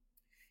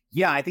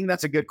 Yeah, I think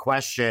that's a good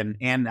question.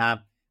 And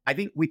I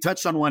think we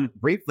touched on one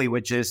briefly,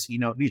 which is,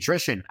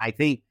 nutrition. I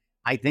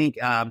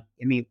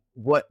mean,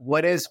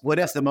 what is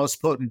the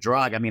most potent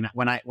drug? I mean,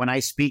 when I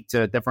speak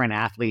to different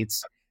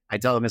athletes, I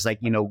tell them it's like,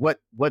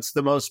 what's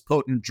the most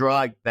potent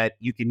drug that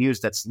you can use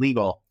that's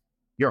legal?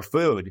 Your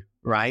food,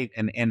 right?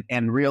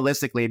 And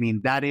realistically, I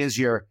mean, that is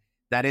your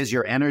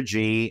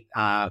energy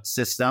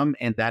system,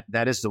 and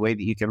that is the way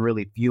that you can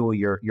really fuel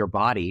your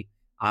body.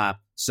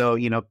 So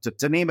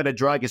to name it a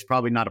drug is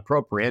probably not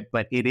appropriate,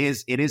 but it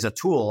is a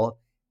tool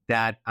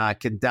that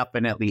can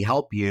definitely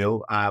help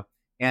you.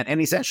 And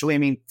essentially, I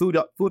mean,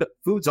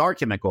 foods are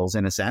chemicals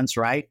in a sense,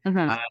 right?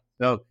 Mm-hmm.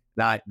 So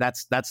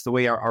that's the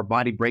way our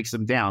body breaks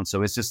them down.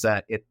 So it's just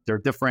that they're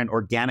different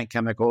organic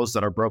chemicals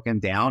that are broken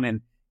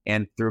down,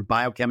 and through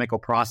biochemical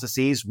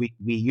processes, we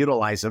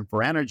utilize them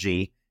for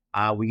energy.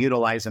 We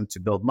utilize them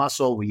to build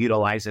muscle. We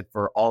utilize it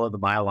for all of the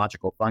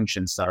biological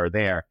functions that are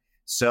there.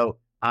 So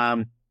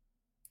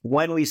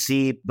when we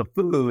see the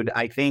food,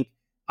 I think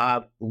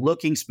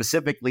looking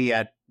specifically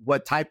at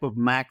what type of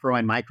macro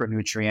and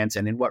micronutrients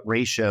and in what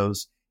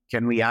ratios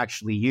can we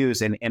actually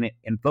use, and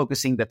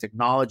focusing the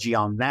technology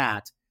on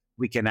that,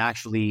 we can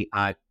actually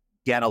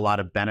get a lot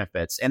of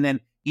benefits. And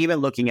then even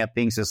looking at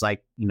things as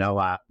like,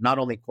 not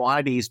only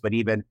quantities, but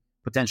even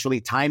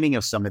potentially timing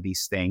of some of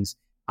these things.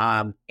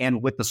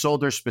 And with the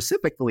soldiers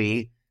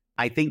specifically,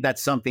 I think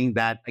that's something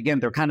that, again,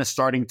 they're kind of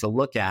starting to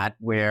look at,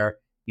 where,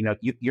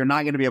 you're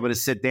not going to be able to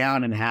sit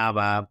down and have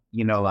a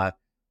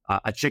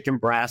chicken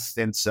breast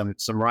and some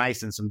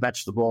rice and some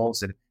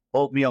vegetables and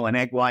oatmeal and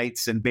egg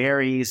whites and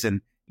berries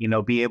and,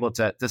 be able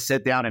to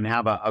sit down and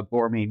have a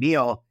gourmet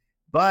meal.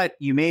 But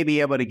you may be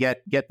able to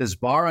get this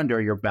bar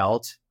under your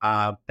belt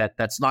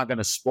that's not going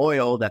to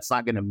spoil, that's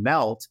not going to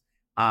melt,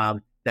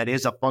 that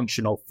is a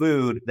functional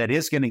food, that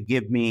is going to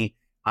give me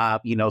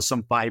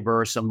some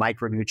fiber, some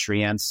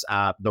micronutrients,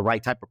 the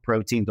right type of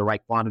protein, the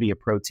right quantity of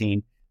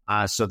protein,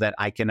 so that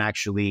I can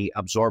actually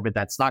absorb it.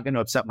 That's not going to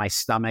upset my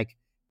stomach,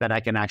 that I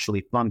can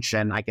actually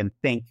function, I can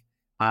think,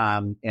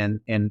 and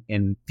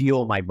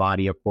fuel my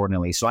body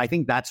accordingly. So I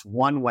think that's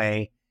one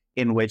way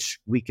in which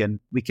we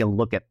can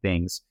look at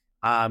things.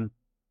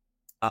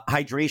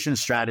 Hydration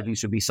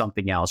strategies would be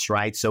something else,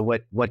 right? So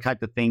what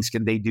type of things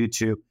can they do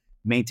to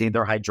maintain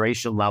their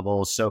hydration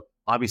levels? So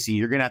obviously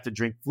you're going to have to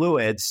drink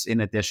fluids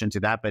in addition to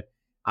that, but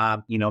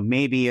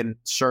maybe in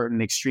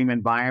certain extreme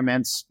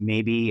environments,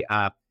 maybe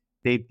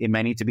it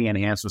may need to be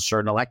enhanced with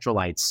certain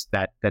electrolytes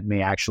that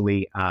may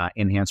actually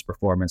enhance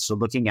performance. So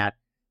looking at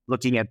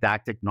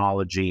that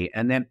technology,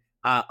 and then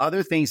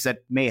other things that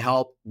may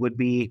help would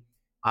be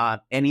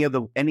any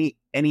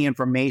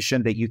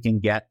information that you can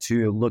get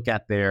to look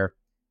at their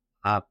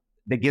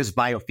that gives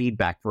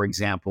biofeedback, for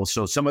example.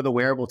 So some of the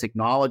wearable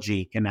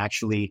technology can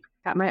actually...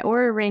 Got my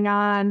Oura Ring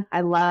on.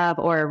 I love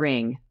Oura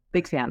Ring.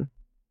 Big fan.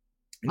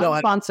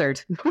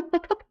 Sponsored.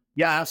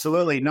 Yeah,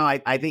 absolutely. No,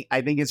 I think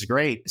it's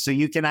great. So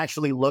you can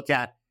actually look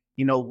at,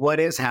 what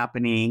is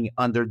happening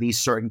under these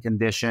certain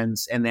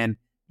conditions, and then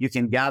you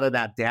can gather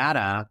that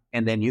data,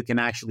 and then you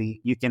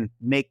can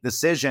make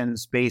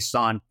decisions based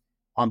on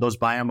those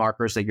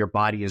biomarkers that your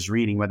body is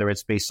reading, whether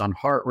it's based on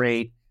heart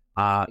rate,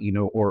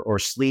 or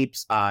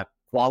sleeps,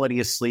 quality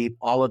of sleep,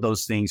 all of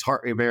those things,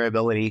 heart rate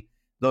variability.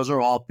 Those are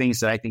all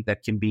things that I think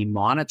that can be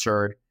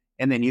monitored,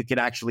 and then you could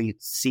actually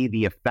see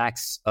the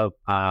effects of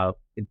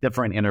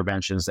different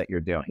interventions that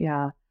you're doing.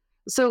 Yeah.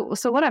 So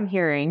what I'm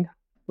hearing,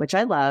 which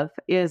I love,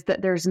 is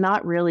that there's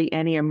not really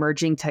any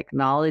emerging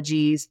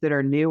technologies that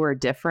are new or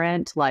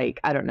different, like,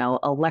 I don't know,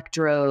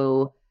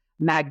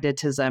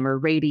 electromagnetism or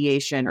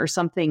radiation or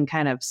something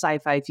kind of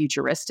sci-fi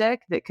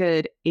futuristic that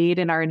could aid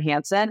in our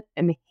enhancement.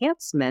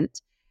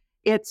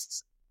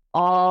 It's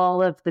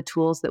all of the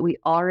tools that we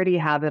already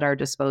have at our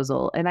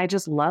disposal. And I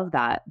just love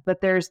that.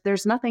 But there's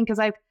nothing, because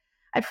I've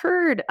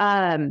heard,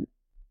 I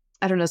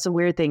don't know, some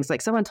weird things.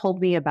 Like someone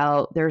told me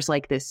about, there's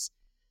like this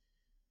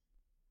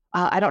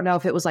I don't know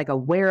if it was like a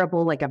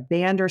wearable, like a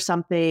band or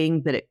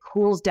something, that it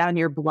cools down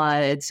your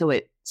blood. So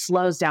it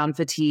slows down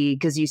fatigue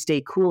because you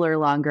stay cooler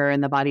longer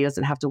and the body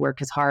doesn't have to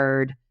work as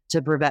hard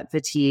to prevent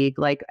fatigue.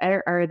 Like,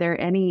 are there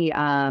any,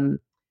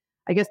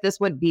 I guess this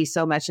would be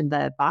so much in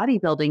the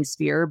bodybuilding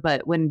sphere,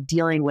 but when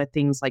dealing with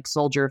things like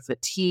soldier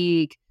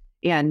fatigue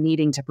and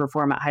needing to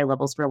perform at high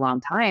levels for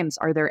long times,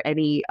 are there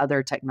any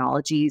other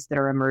technologies that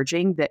are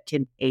emerging that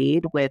can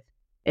aid with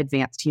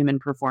advanced human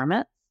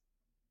performance?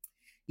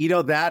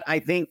 That I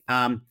think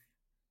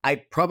I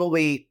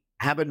probably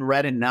haven't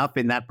read enough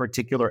in that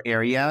particular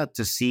area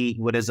to see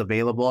what is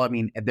available. I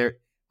mean,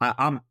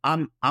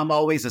 I'm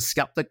always a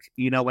skeptic,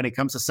 when it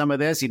comes to some of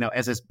this,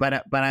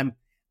 but I'm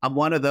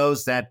one of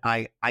those that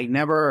I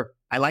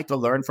like to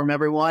learn from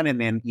everyone.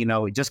 And then,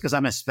 just because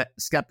I'm a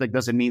skeptic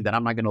doesn't mean that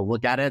I'm not going to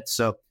look at it.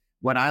 So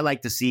what I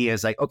like to see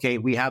is like, okay,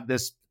 we have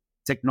this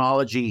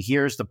technology.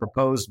 Here's the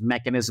proposed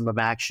mechanism of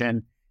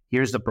action.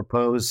 Here's the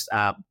proposed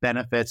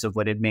benefits of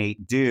what it may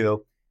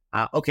do.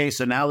 Okay,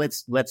 so now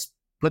let's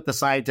put the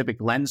scientific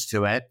lens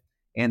to it,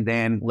 and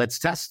then let's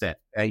test it,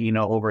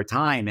 over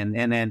time. And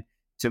then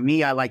to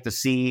me, I like to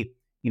see,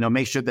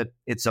 make sure that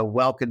it's a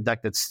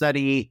well-conducted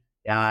study,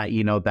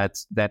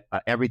 that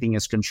everything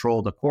is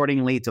controlled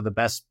accordingly to the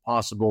best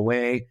possible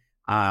way.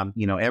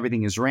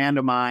 Everything is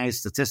randomized,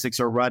 statistics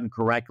are run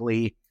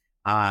correctly,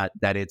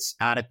 that it's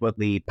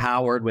adequately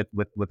powered with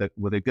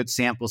a good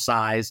sample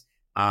size,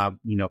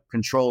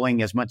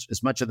 controlling as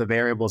much of the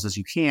variables as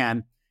you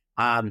can.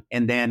 And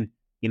then,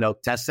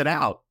 test it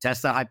out,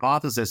 test the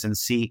hypothesis and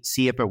see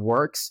if it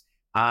works.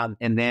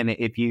 And then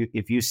if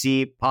you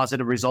see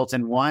positive results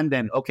in one,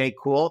 then okay,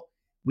 cool.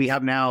 We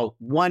have now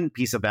one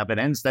piece of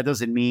evidence. That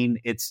doesn't mean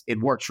it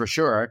works for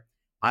sure.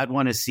 I'd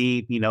want to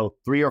see,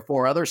 3 or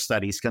 4 other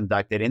studies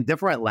conducted in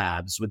different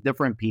labs with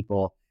different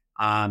people,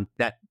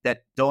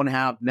 that don't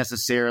have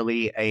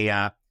necessarily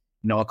a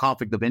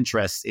conflict of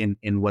interest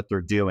in what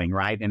they're doing.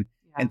 Right.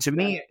 And to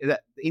me,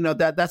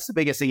 that's the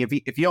biggest thing.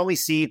 If you only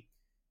see,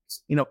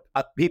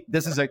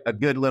 this is a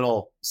good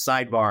little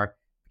sidebar,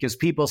 because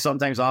people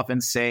sometimes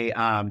often say,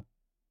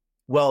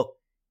 well,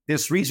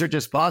 this research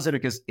is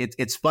positive because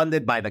it's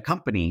funded by the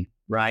company,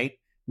 right?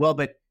 Well,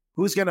 but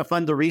who's going to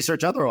fund the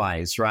research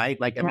otherwise, right?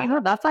 Like, I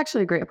mean, that's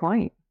actually a great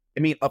point.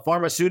 I mean, a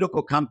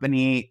pharmaceutical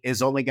company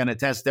is only going to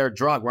test their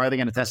drug. Why are they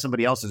going to test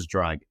somebody else's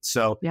drug?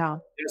 So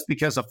just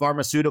because a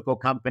pharmaceutical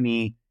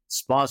company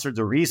sponsored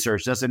the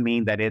research doesn't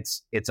mean that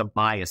it's a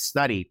biased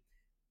study.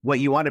 What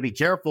you want to be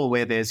careful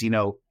with is,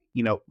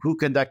 who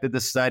conducted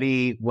the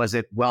study? Was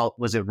it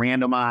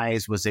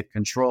randomized? Was it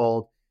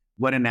controlled?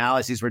 What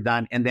analyses were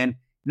done? And then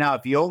now,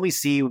 if you only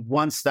see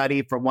one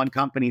study from one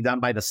company done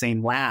by the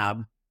same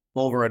lab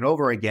over and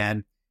over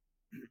again,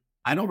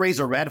 I don't raise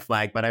a red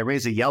flag, but I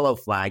raise a yellow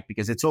flag,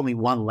 because it's only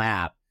one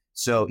lab.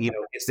 So,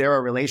 is there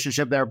a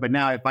relationship there? But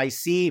now if I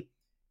see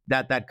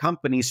that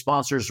company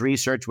sponsors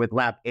research with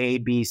lab A,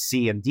 B,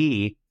 C, and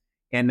D,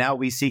 and now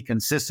we see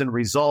consistent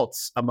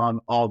results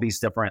among all these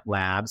different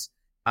labs,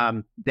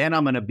 then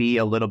I'm going to be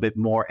a little bit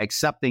more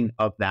accepting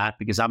of that,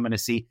 because I'm going to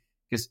see,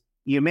 because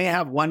you may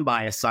have one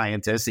biased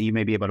scientist that you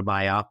may be able to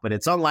buy out, but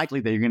it's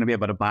unlikely that you're going to be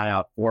able to buy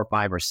out 4,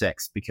 5, or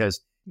 6,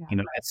 because,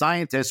 as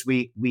scientists,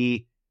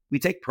 we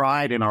take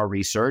pride in our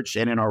research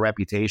and in our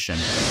reputation.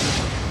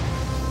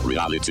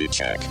 Reality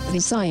check.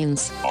 The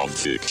science of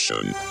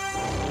fiction.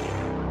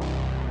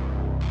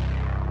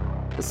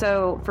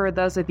 So for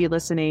those of you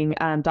listening,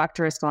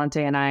 Dr.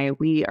 Escalante and I,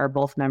 we are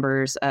both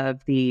members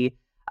of the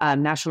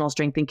National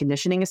Strength and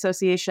Conditioning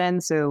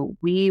Association. So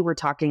we were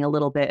talking a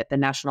little bit at the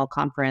national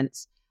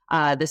conference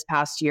this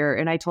past year.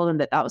 And I told him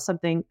that was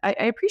something I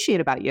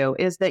appreciate about you,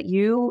 is that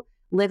you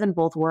live in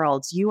both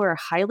worlds. You are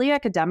highly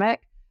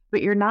academic,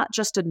 but you're not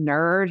just a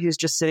nerd who's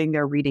just sitting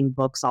there reading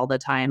books all the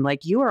time.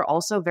 Like, you are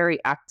also very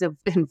active,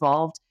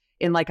 involved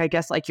in, like, I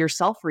guess, like your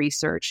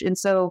self-research. And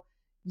so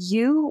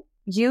you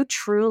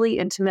truly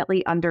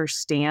intimately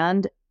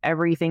understand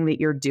everything that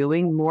you're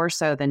doing, more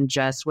so than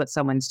just what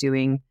someone's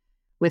doing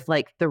with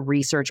like the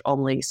research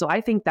only. So I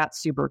think that's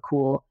super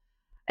cool.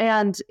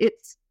 And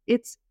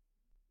it's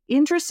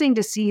interesting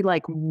to see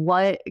like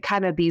what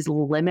kind of these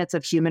limits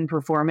of human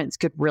performance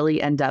could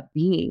really end up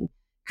being,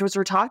 because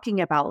we're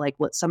talking about like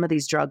what some of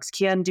these drugs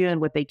can do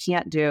and what they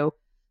can't do.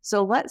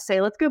 So let's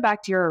go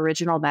back to your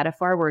original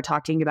metaphor. We're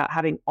talking about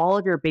having all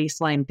of your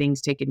baseline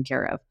things taken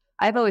care of.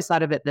 I've always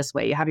thought of it this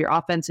way. You have your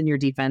offense and your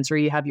defense, or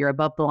you have your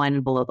above the line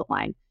and below the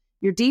line.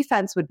 Your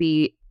defense would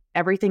be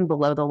everything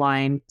below the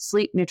line: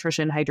 sleep,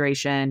 nutrition,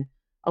 hydration,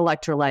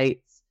 electrolytes,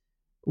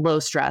 low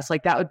stress.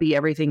 Like, that would be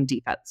everything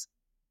defense.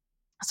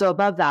 So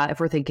above that, if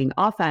we're thinking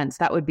offense,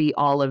 that would be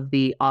all of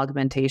the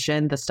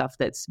augmentation, the stuff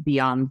that's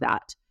beyond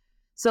that.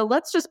 So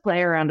let's just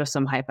play around with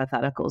some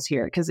hypotheticals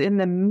here, because in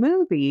the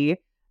movie,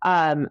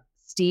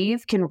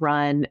 Steve can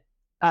run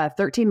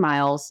 13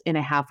 miles in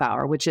a half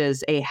hour, which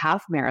is a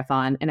half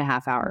marathon in a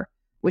half hour,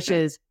 which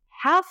is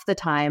half the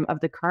time of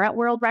the current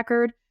world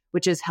record,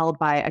 which is held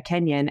by a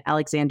Kenyan,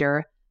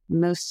 Alexander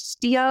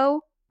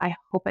Mustio. I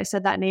hope I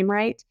said that name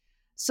right.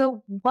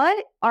 So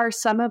what are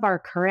some of our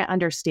current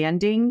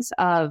understandings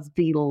of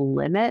the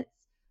limits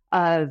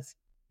of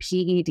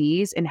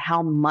PEDs and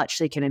how much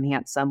they can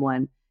enhance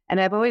someone? And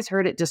I've always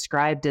heard it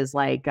described as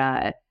like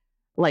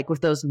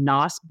with those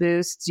NOS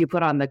boosts you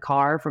put on the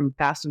car from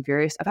Fast and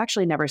Furious. I've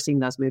actually never seen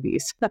those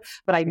movies, but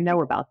I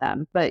know about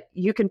them. But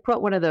you can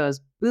put one of those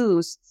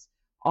boosts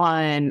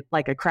on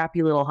like a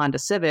crappy little Honda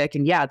Civic,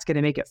 and yeah, it's going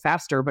to make it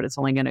faster, but it's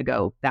only going to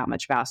go that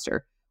much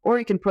faster. Or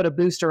you can put a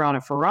booster on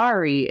a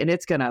Ferrari and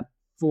it's going to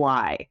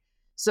fly.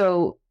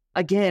 So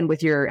again,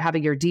 with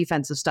having your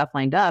defensive stuff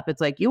lined up,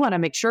 it's like you want to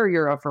make sure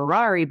you're a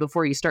Ferrari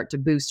before you start to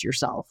boost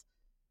yourself.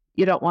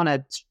 You don't want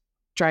to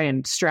try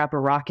and strap a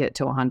rocket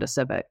to a Honda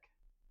Civic.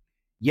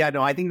 Yeah,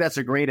 no, I think that's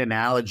a great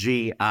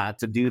analogy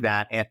to do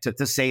that and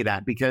to say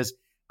that, because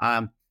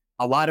a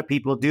lot of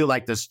people do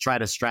like to try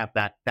to strap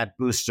that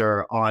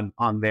booster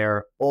on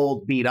their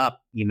old beat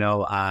up,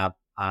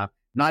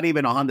 not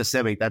even a Honda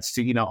Civic. That's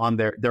on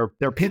their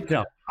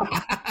Pinto,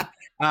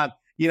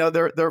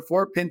 their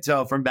Ford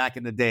Pinto from back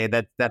in the day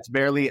that's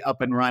barely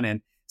up and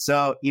running.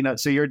 So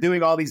so you're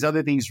doing all these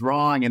other things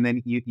wrong, and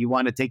then you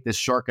want to take this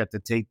shortcut to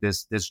take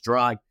this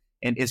drug,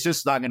 and it's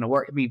just not going to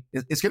work. I mean,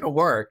 it's going to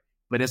work,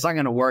 but it's not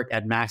going to work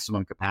at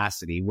maximum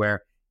capacity.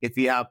 Where if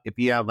you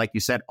have, like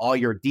you said, all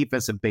your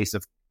defensive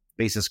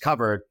bases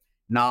covered,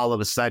 now all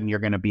of a sudden you're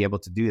going to be able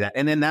to do that.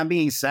 And then that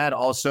being said,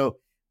 also,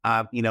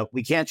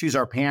 we can't choose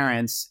our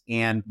parents,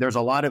 and there's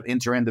a lot of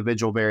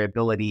inter-individual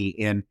variability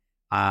in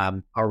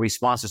our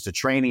responses to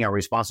training, our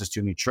responses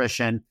to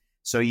nutrition.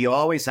 So you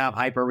always have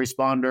hyper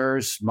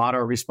responders,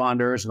 moderate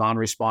responders,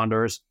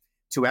 non-responders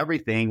to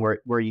everything.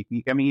 Where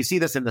you see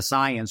this in the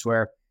science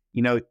where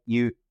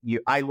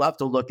I love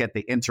to look at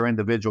the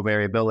inter-individual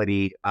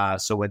variability.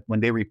 So when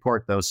they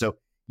report those, so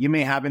you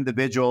may have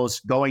individuals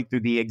going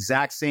through the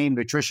exact same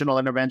nutritional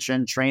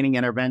intervention, training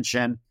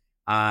intervention,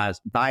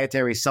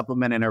 dietary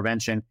supplement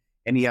intervention,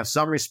 and you have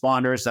some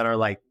responders that are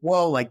like,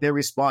 whoa, like they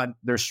respond,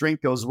 their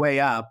strength goes way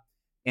up.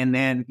 And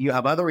then you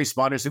have other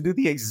responders who do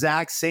the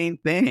exact same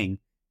thing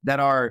that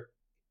are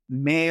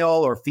male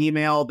or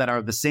female, that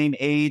are the same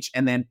age,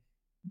 and then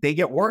they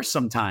get worse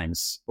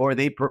sometimes, or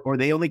they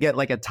only get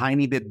like a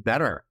tiny bit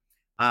better.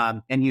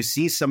 And you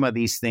see some of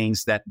these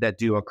things that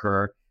do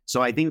occur.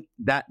 So I think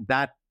that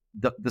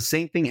the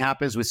same thing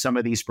happens with some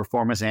of these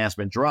performance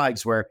enhancement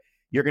drugs, where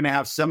you're going to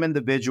have some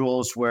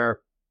individuals where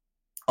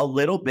a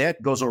little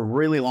bit goes a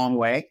really long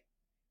way.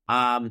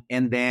 And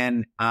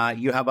then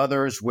you have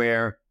others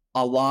where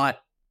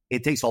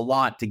it takes a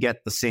lot to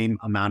get the same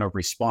amount of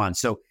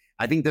response. So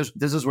I think this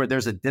is where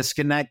there's a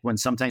disconnect when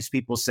sometimes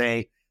people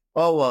say,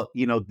 oh,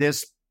 well,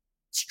 this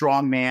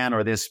strong man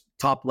or this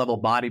top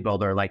level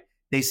bodybuilder, like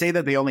they say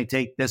that they only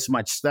take this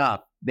much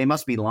stuff. They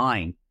must be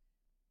lying.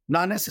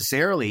 Not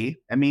necessarily.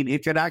 I mean,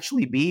 it could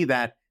actually be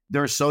that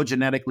they're so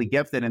genetically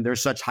gifted and they're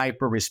such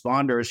hyper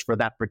responders for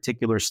that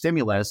particular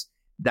stimulus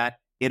that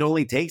it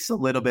only takes a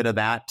little bit of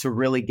that to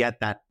really get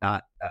that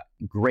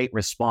great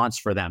response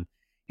for them.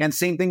 And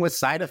same thing with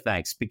side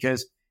effects,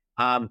 because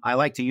I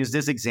like to use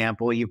this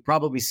example. You've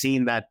probably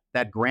seen that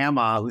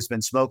grandma who's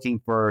been smoking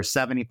for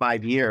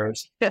 75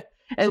 years.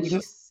 And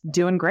she's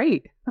doing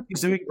great.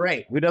 She's doing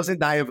great. Who doesn't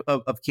die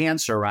of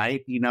cancer,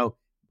 right?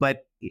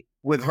 But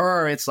with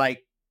her, it's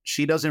like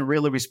she doesn't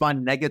really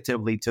respond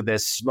negatively to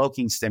this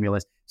smoking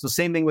stimulus. So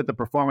same thing with the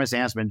performance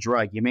enhancement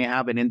drug. You may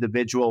have an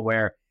individual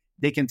where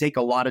they can take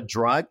a lot of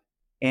drug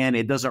and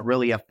it doesn't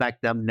really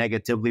affect them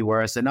negatively,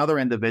 whereas another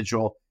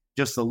individual,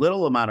 just a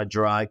little amount of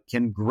drug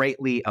can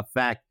greatly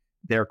affect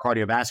their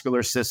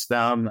cardiovascular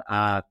system,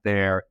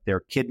 their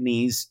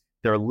kidneys,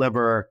 their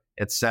liver,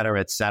 et cetera,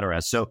 et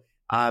cetera. So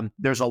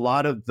there's a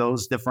lot of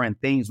those different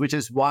things, which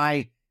is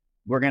why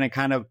we're going to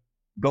kind of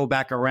go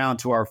back around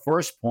to our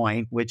first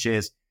point, which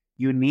is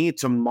you need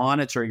to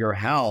monitor your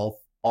health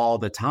all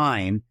the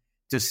time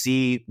to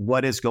see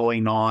what is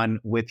going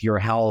on with your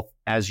health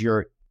as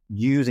you're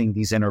using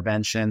these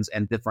interventions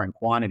and different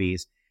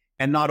quantities.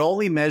 And not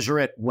only measure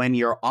it when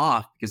you're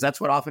off, because that's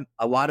what often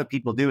a lot of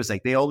people do, is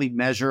like they only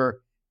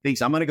measure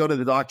things. I'm going to go to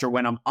the doctor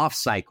when I'm off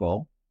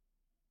cycle.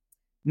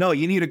 No,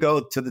 you need to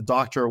go to the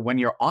doctor when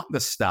you're on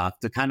the stuff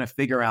to kind of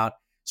figure out.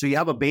 So you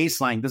have a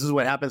baseline. This is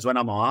what happens when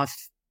I'm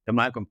off. Am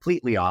I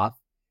completely off?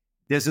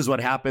 This is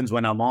what happens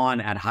when I'm on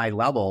at high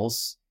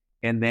levels.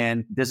 And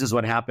then this is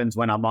what happens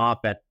when I'm off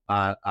at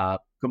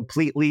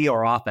completely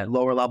or off at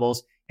lower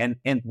levels. And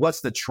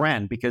what's the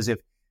trend? Because if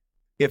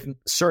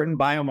certain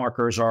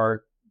biomarkers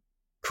are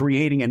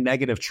creating a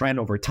negative trend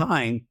over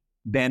time,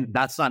 then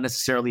that's not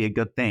necessarily a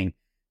good thing.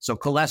 So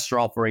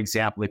cholesterol, for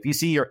example, if you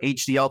see your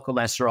HDL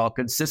cholesterol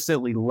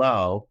consistently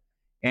low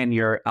and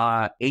your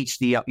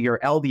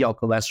LDL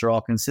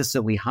cholesterol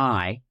consistently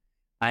high,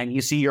 and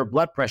you see your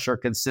blood pressure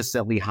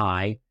consistently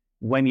high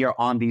when you're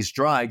on these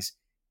drugs,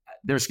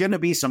 there's going to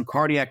be some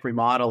cardiac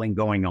remodeling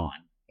going on,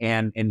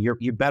 and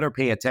you better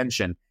pay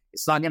attention.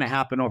 It's not going to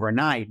happen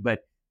overnight, but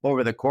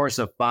over the course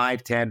of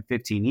 5, 10,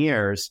 15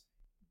 years,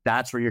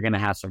 that's where you're going to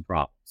have some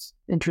problems.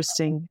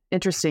 Interesting.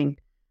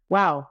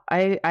 Wow.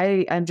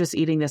 I'm just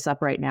eating this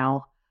up right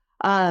now.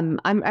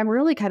 I'm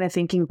really kind of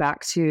thinking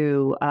back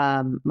to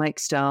Mike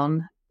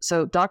Stone.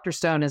 So Dr.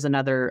 Stone is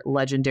another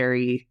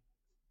legendary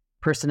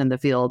person in the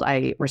field.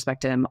 I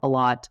respect him a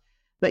lot,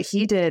 but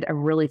he did a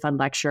really fun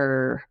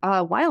lecture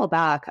a while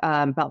back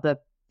about the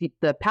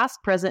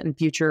past, present, and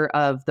future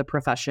of the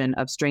profession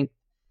of strength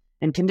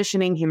and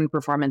conditioning, human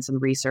performance,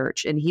 and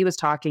research. And he was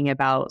talking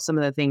about some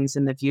of the things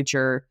in the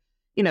future,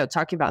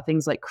 talking about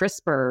things like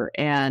CRISPR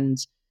and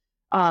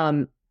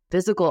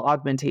physical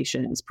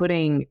augmentations,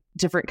 putting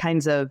different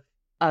kinds of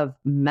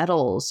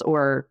metals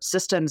or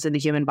systems in the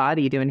human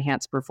body to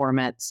enhance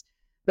performance.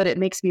 But it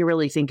makes me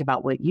really think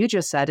about what you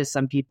just said, is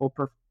some people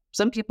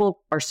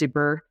are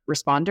super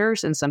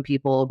responders and some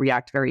people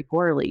react very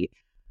poorly.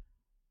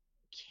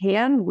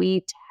 Can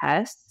we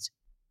test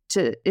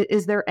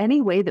is there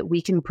any way that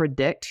we can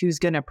predict who's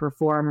going to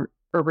perform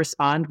or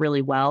respond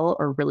really well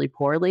or really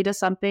poorly to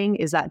something?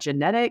 Is that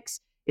genetics?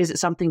 Is it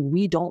something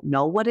we don't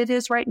know what it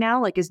is right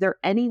now? Like, is there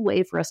any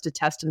way for us to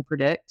test and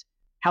predict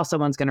how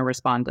someone's going to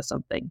respond to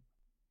something?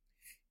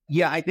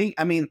 Yeah,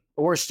 I mean,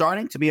 we're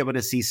starting to be able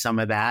to see some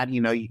of that.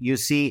 You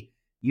see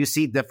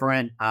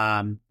different,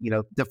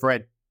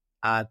 different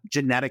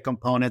genetic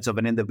components of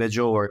an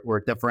individual, or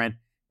different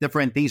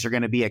things are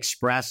going to be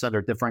expressed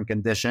under different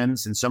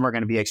conditions, and some are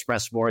going to be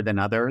expressed more than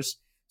others.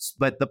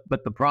 But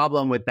the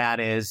problem with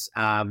that is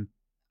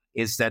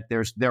that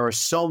there are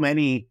so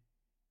many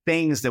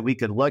things that we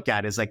could look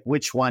at. Is like,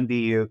 which one do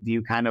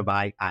you kind of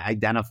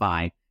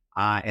identify,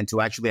 and to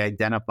actually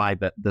identify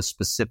the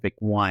specific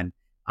one.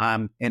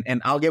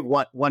 And I'll give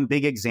one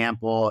big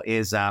example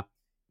is,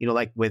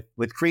 like with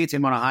creatine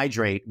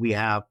monohydrate, we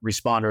have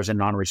responders and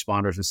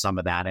non-responders with some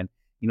of that. And,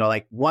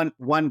 like one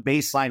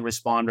baseline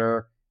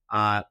responder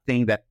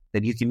thing that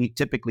you can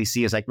typically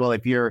see is like, well,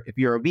 if you're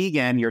a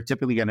vegan, you're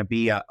typically going to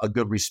be a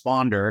good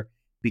responder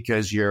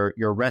because your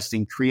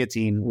resting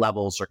creatine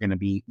levels are going to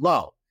be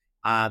low.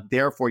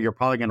 Therefore, you're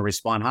probably going to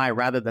respond high,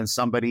 rather than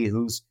somebody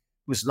who's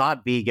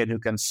not vegan, who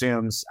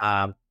consumes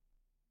some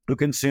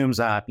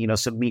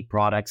meat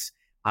products.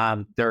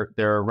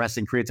 Their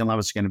resting creatine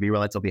levels are going to be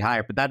relatively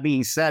higher. But that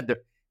being said,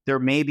 there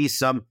may be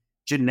some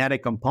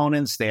genetic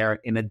components there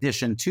in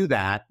addition to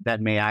that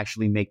may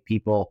actually make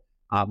people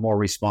more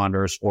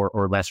responders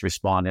or less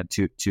respondent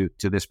to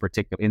this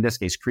particular, in this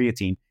case,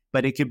 creatine.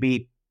 But it could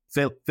be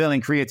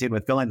filling creatine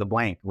with fill in the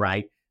blank,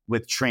 right?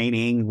 With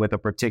training, with a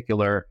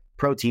particular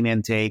protein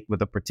intake,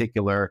 with a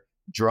particular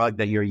drug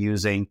that you're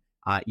using,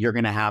 you're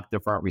going to have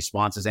different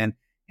responses. And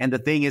the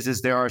thing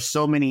is there are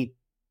so many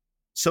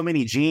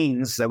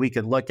genes that we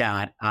could look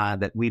at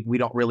that we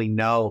don't really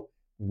know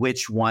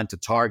which one to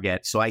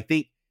target. So I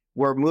think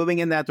we're moving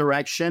in that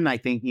direction. I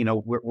think,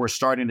 we're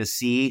starting to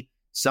see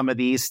some of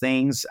these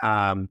things,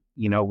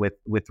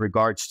 with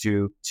regards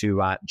to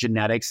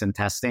genetics and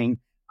testing.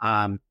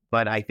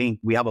 But I think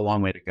we have a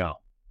long way to go.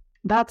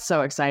 That's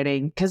so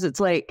exciting, because it's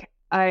like,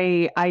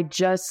 we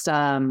just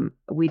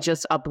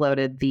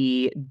uploaded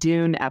the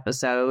Dune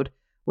episode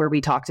where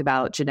we talked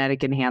about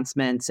genetic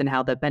enhancements and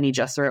how the Bene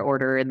Gesserit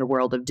order in the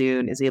world of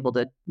Dune is able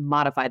to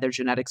modify their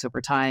genetics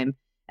over time.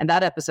 And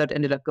that episode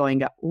ended up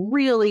going up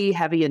really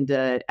heavy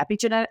into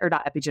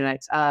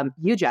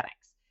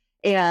eugenics.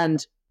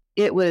 And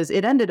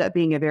it ended up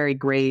being a very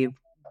grave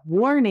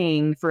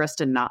warning for us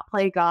to not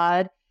play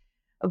God.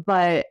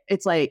 But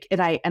it's like,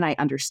 and I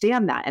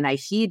understand that and I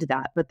heed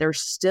that, but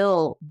there's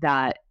still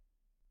that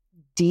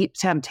deep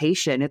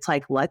temptation. It's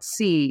like, let's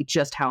see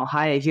just how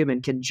high a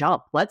human can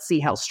jump. Let's see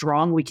how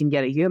strong we can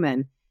get a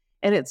human.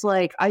 And it's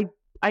like, I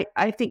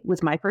think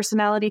with my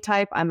personality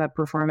type, I'm a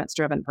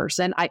performance-driven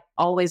person. I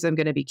always am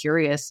going to be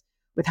curious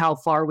with how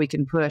far we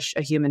can push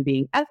a human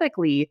being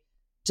ethically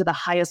to the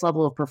highest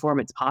level of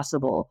performance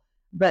possible.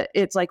 But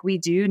it's like, we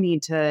do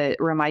need to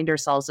remind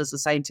ourselves as a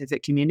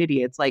scientific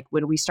community. It's like,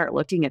 when we start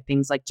looking at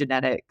things like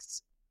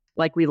genetics,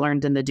 like we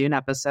learned in the Dune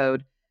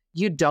episode,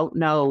 you don't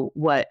know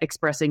what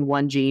expressing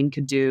one gene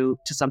could do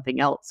to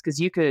something else, because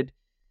you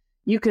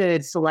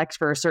could select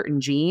for a certain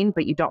gene,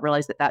 but you don't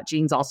realize that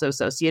gene's also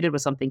associated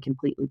with something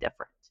completely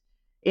different.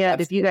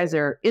 And if you guys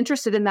are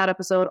interested in that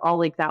episode, I'll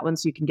link that one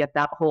so you can get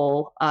that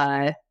whole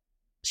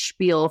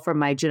spiel from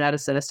my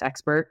geneticist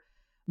expert.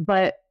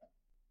 But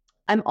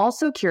I'm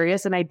also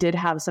curious, and I did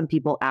have some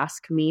people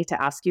ask me to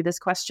ask you this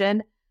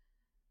question.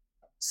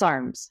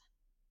 SARMs,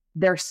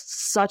 they're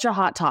such a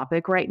hot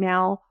topic right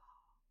now.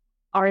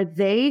 Are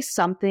they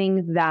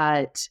something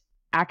that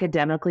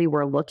academically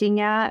we're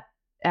looking at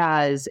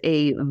as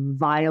a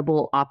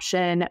viable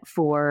option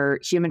for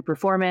human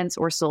performance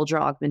or soldier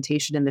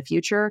augmentation in the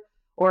future?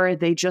 Or are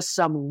they just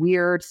some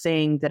weird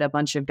thing that a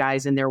bunch of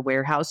guys in their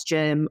warehouse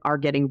gym are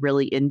getting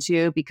really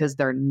into because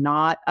they're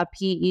not a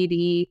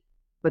PED,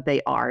 but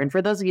they are? And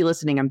for those of you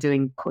listening, I'm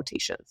doing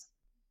quotations.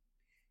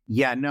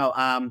 Yeah,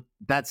 no,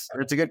 that's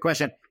a good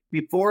question.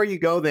 Before you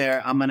go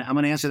there, I'm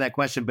gonna answer that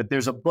question, but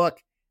there's a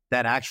book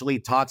that actually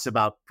talks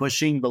about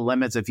pushing the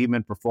limits of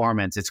human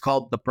performance. It's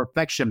called The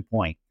Perfection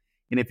Point.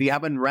 And if you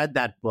haven't read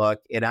that book,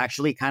 it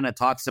actually kind of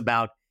talks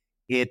about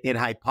it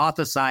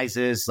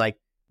hypothesizes like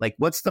like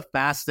what's the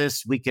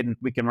fastest we can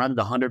run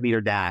the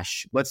 100-meter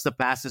dash? What's the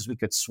fastest we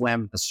could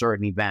swim a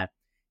certain event?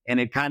 And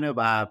it kind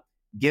of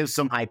gives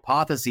some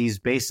hypotheses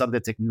based on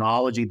the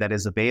technology that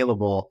is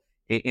available.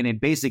 And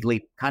it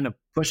basically kind of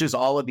pushes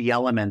all of the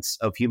elements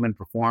of human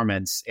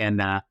performance.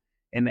 And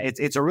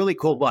it's a really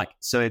cool book.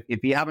 So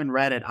if you haven't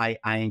read it, I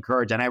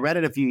encourage. And I read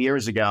it a few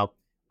years ago.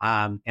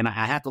 And I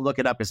had to look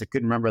it up because I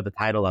couldn't remember the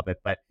title of it.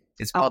 But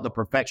it's called The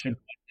Perfection.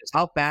 It's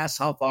how fast,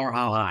 how far,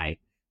 how high.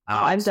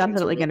 I'm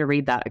definitely going to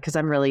read that because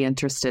I'm really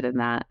interested in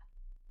that.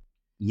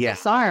 Yeah.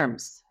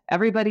 SARMs.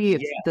 Everybody,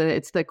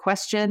 it's the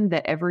question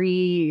that I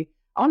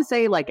want to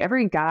say like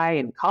every guy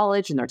in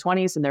college in their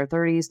 20s and their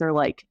 30s, they're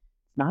like,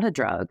 it's not a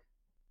drug.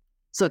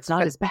 So it's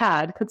not as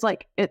bad. It's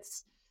like,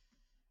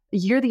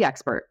 you're the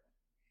expert.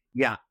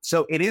 Yeah.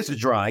 So it is a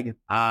drug.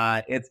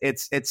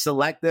 It's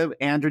selective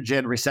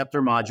androgen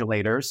receptor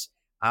modulators.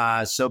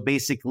 So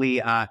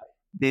basically,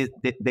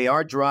 they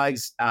are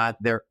drugs.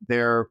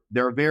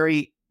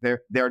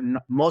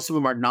 Most of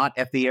them are not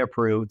FDA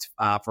approved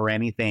for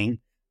anything.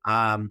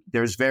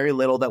 There's very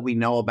little that we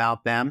know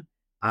about them.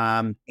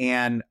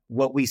 And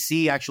what we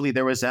see, actually,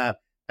 there was an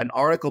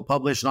article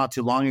published not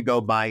too long ago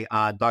by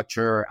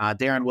Dr.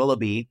 Darren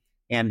Willoughby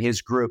and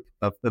his group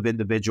of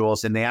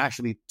individuals. And they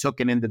actually took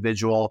an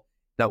individual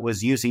that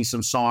was using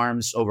some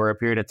SARMs over a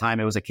period of time.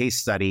 It was a case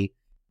study.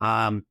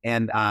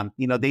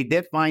 They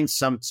did find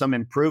some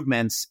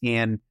improvements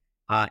in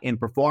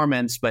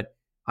performance, but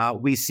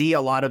we see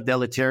a lot of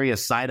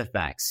deleterious side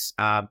effects.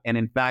 And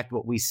in fact,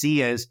 what we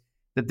see is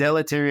the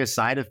deleterious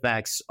side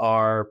effects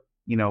are,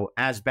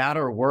 as bad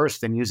or worse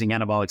than using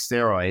anabolic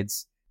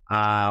steroids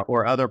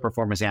or other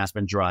performance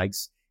enhancement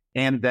drugs.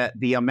 And that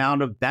the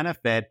amount of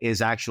benefit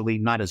is actually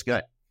not as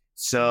good.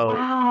 So,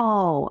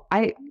 wow.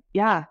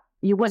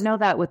 You wouldn't know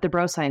that with the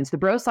bro science. The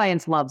bro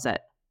science loves it.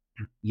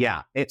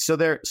 Yeah.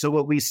 So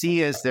what we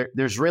see is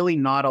there's really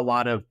not a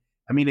lot of,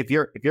 I mean, if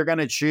you're going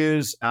to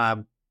choose,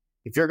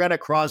 if you're going to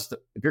cross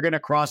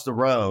the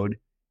road,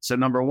 so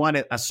number one,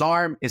 a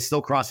SARM is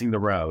still crossing the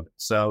road.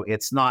 So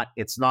it's not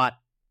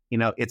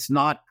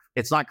creatine.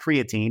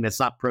 It's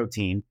not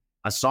protein.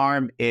 A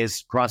SARM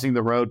is crossing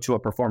the road to a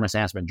performance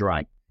enhancement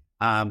drug.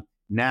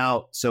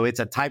 So it's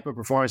a type of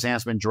performance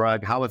enhancement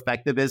drug. How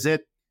effective is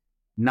it?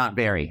 Not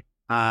very.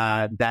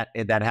 That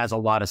has a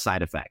lot of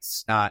side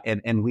effects.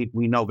 And we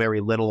know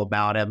very little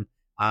about them.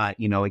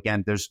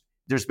 Again,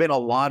 there's been a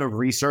lot of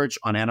research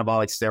on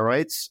anabolic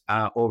steroids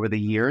over the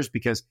years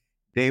because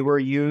they were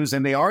used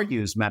and they are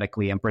used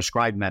medically and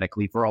prescribed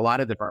medically for a lot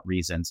of different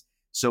reasons.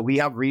 So we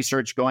have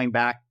research going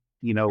back,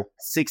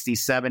 60,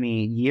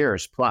 70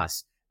 years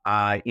plus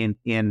in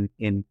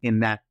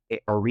that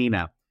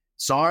arena.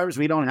 SARMs,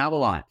 we don't have a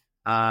lot.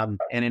 And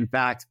in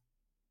fact,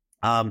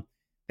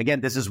 again,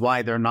 this is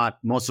why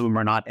most of them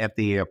are not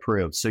FDA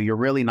approved. So you're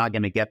really not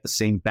going to get the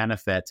same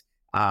benefit.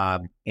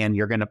 And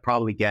you're going to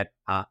probably get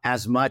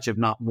as much, if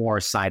not more,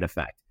 side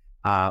effect.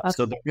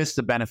 So the risk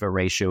to benefit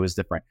ratio is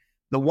different.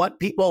 The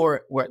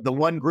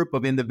one group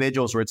of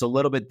individuals where it's a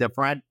little bit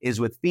different is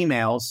with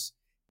females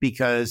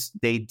because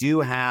they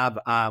do have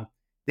that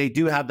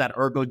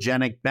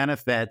ergogenic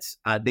benefit.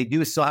 They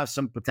do still have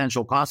some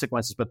potential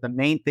consequences, but the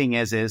main thing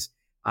is the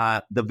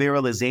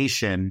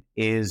virilization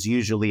is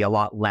usually a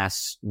lot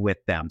less with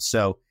them.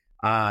 So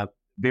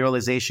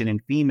virilization in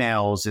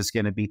females is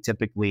going to be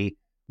typically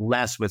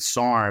less with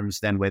SARMs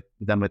than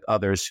with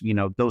others,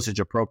 dosage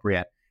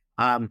appropriate.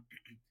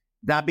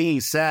 That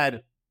being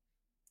said,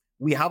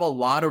 we have a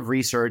lot of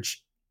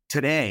research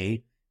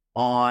today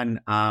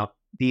on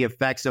the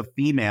effects of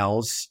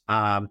females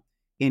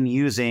in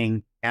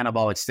using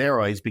anabolic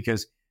steroids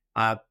because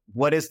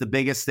what is the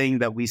biggest thing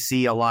that we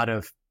see a lot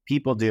of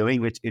people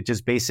doing, which is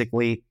just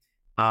basically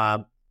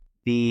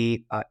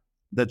the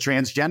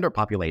transgender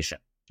population,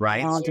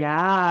 right? Oh,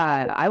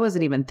 yeah. I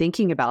wasn't even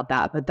thinking about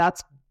that, but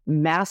that's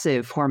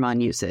massive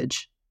hormone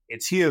usage.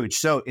 It's huge.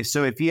 So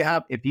if you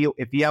have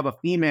a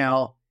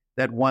female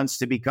that wants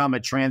to become a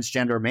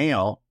transgender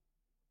male,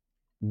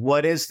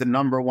 what is the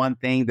number one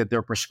thing that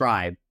they're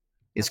prescribed?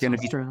 It's going to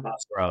be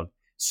testosterone.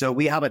 So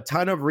we have a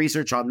ton of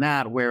research on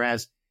that.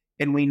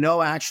 And we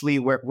know actually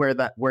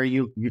where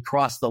you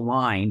cross the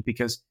line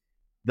because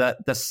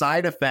the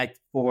side effect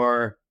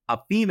for a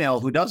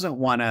female who doesn't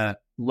want to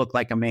look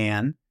like a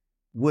man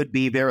would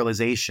be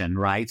virilization,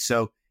 right?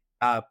 So,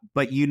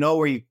 but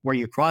where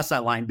you cross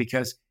that line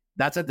because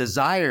that's a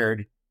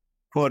desired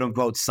quote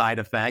unquote side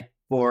effect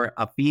for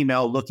a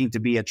female looking to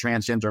be a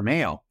transgender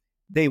male.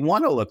 They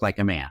want to look like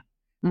a man,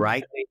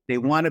 right? They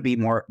want to be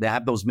they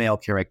have those male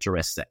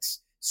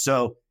characteristics.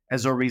 So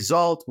as a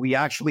result, we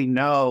actually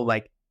know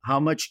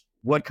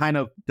what kind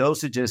of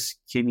dosages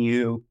can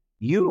you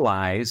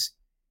utilize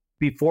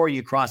before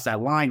you cross that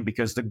line,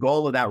 because the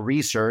goal of that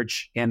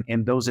research and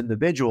those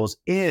individuals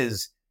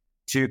is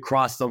to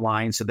cross the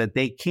line so that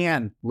they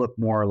can look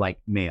more like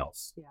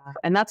males. Yeah.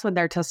 And that's when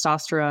their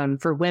testosterone,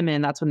 for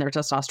women, that's when their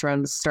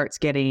testosterone starts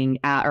getting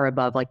at or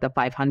above like the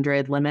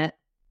 500 limit.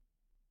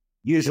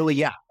 Usually,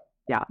 yeah.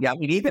 Yeah. Yeah. I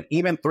mean,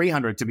 even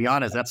 300, to be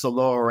honest, that's the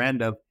lower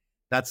end of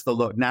that's the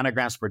low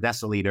nanograms per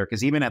deciliter.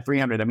 Because even at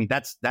 300, I mean,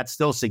 that's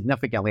still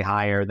significantly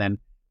higher than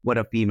what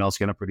a female is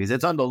going to produce.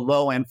 It's on the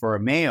low end for a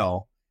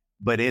male,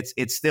 but it's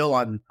still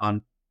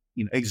on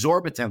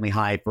exorbitantly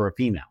high for a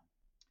female.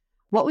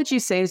 What would you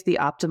say is the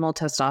optimal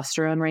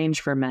testosterone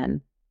range for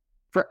men?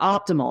 For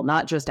optimal,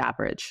 not just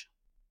average.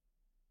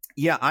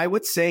 Yeah, I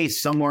would say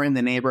somewhere in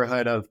the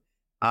neighborhood of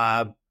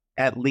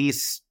at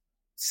least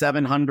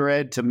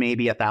 700 to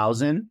maybe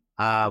 1,000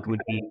 would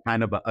be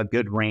kind of a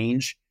good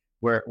range.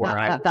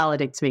 That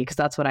validates me, because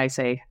that's what I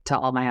say to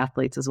all my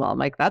athletes as well. I'm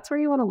like, that's where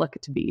you want to look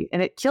to be.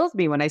 And it kills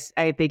me when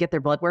they get their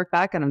blood work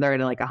back and they're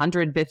at like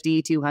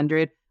 150,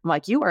 200. I'm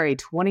like, you are a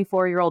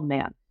 24-year-old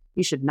man.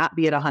 You should not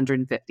be at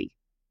 150.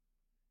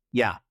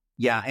 Yeah.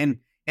 And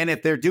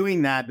if they're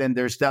doing that, then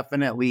there's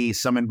definitely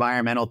some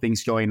environmental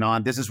things going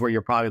on. This is where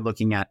you're probably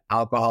looking at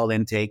alcohol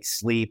intake,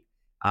 sleep,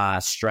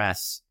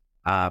 stress,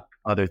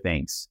 other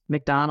things.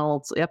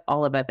 McDonald's, yep,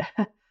 all of it.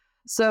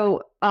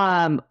 So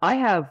I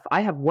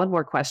have one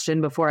more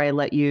question before I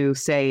let you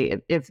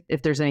say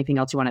if there's anything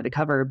else you wanted to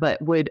cover.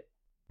 But would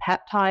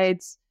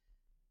peptides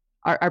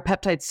are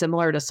peptides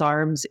similar to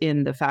SARMs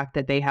in the fact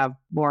that they have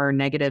more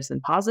negatives than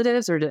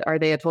positives, or are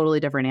they a totally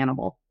different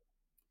animal?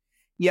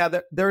 Yeah,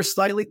 they're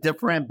slightly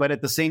different, but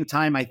at the same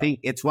time, I think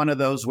it's one of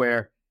those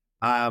where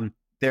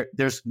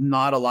there's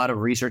not a lot of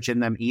research in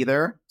them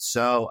either.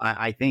 So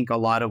I think a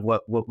lot of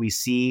what we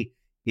see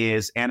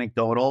is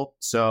anecdotal.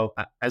 So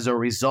as a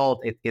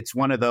result, it's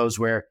one of those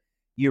where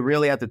you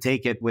really have to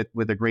take it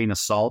with a grain of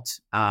salt.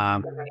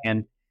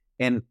 And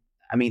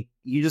I mean,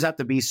 you just have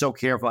to be so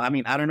careful. I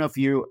mean, I don't know if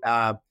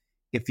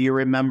you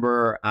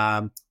remember,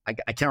 I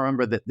can't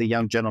remember the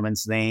young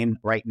gentleman's name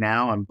right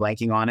now. I'm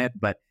blanking on it,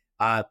 but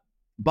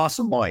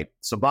Boston Lloyd.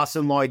 So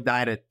Boston Lloyd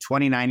died at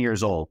 29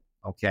 years old.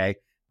 Okay.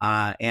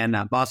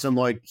 And Boston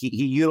Lloyd,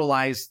 he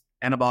utilized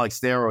anabolic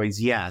steroids,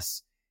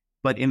 yes.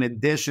 But in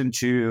addition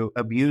to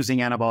abusing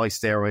anabolic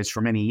steroids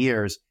for many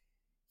years,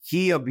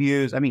 he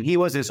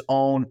was his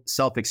own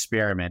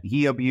self-experiment.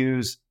 He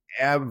abused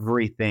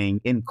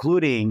everything,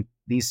 including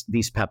these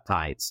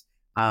peptides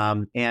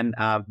and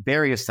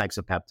various types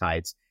of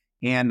peptides.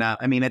 And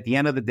I mean, at the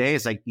end of the day,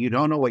 it's like, you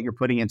don't know what you're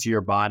putting into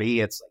your body.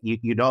 It's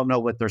you don't know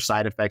what their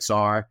side effects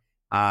are.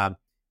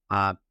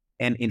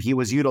 And he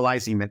was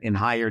utilizing them in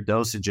higher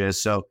dosages.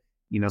 So,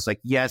 it's like,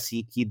 yes,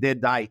 he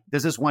did die.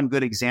 This is one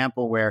good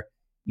example where,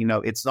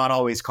 it's not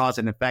always cause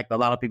and effect. A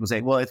lot of people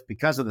say, well, it's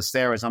because of the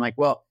steroids. I'm like,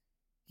 well,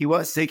 he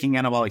was taking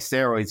anabolic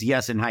steroids,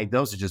 yes, in high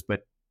dosages,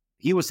 but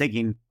he was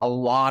taking a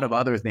lot of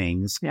other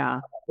things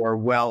or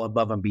well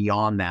above and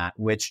beyond that,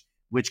 which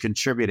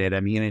contributed. I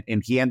mean,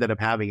 and he ended up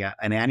having an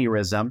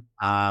aneurysm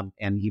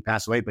and he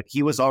passed away, but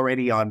he was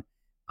already on,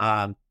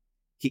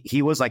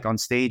 he was like on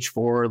stage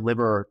 4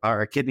 liver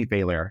or kidney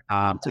failure.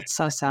 It's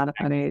so sad at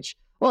that age.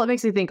 Well, it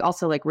makes me think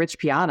also like Rich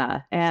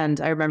Piana. And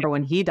I remember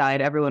when he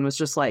died, everyone was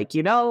just like,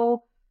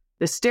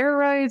 the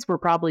steroids were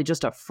probably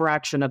just a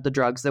fraction of the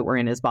drugs that were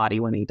in his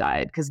body when he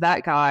died. Because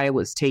that guy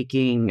was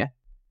taking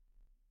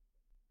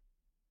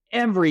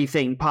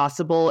everything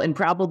possible and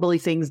probably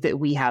things that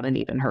we haven't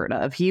even heard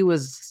of. He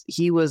was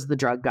the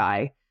drug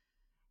guy.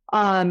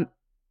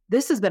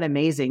 This has been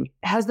amazing.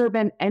 Has there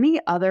been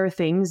any other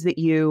things that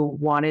you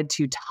wanted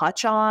to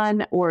touch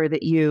on or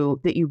that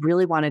you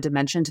really wanted to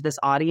mention to this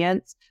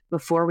audience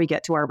before we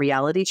get to our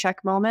reality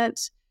check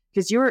moment?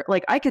 Because you're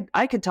like, I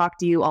could talk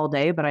to you all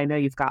day, but I know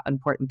you've got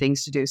important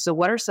things to do. So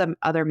what are some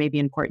other maybe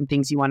important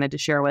things you wanted to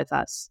share with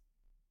us?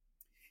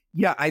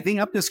 Yeah, I think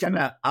I'm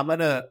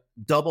gonna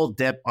double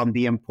dip on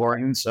the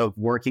importance of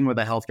working with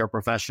a healthcare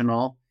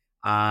professional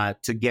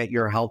to get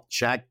your health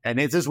checked. And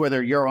this is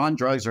whether you're on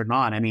drugs or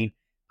not. I mean,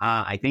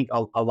 I think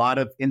a lot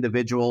of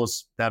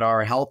individuals that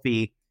are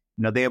healthy,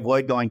 they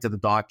avoid going to the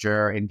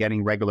doctor and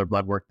getting regular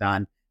blood work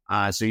done.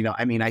 So,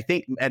 I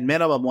think at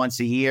minimum once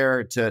a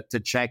year to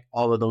check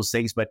all of those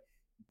things. But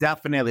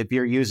definitely if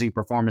you're using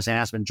performance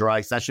enhancement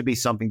drugs, that should be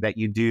something that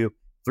you do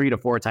 3 to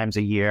 4 times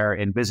a year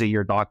and visit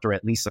your doctor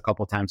at least a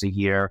couple times a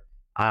year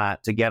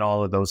to get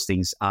all of those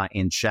things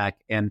in check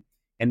and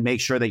make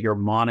sure that you're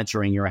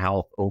monitoring your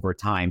health over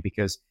time,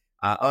 because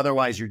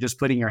otherwise you're just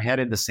putting your head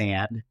in the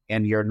sand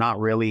and you're not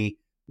really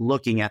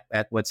looking at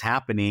what's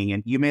happening.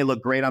 And you may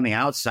look great on the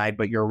outside,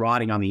 but you're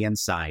rotting on the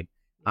inside.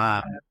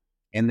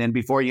 And then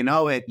before you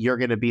know it, you're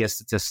going to be a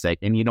statistic,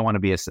 and you don't want to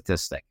be a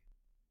statistic.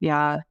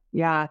 Yeah.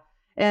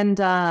 And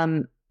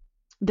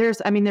there's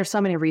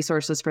so many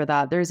resources for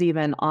that. There's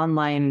even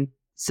online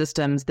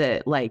systems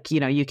that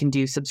you can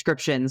do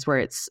subscriptions where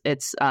it's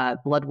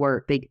blood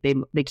work.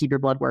 They keep your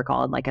blood work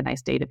all in like a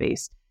nice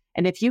database.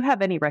 And if you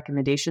have any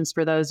recommendations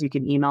for those, you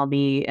can email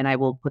me and I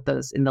will put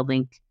those in the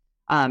link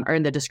or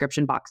in the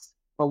description box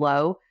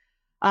below.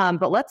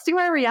 But let's do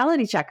our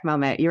reality check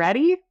moment. You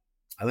ready?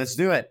 Let's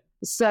do it.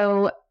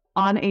 So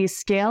on a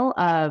scale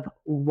of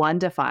 1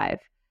 to 5,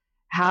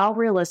 how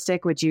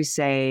realistic would you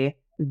say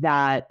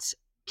that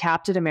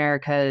Captain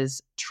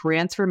America's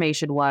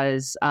transformation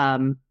was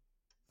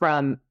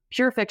from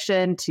pure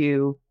fiction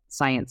to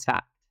science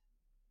fact?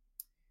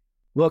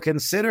 Well,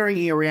 considering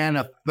he ran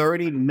a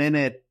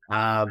 30-minute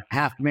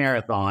half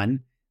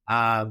marathon,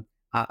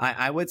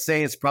 I would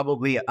say it's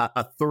probably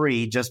a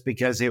 3, just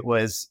because it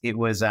was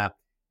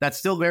that's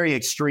still very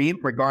extreme,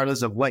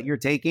 regardless of what you're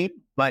taking.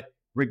 But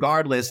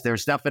regardless,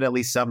 there's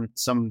definitely some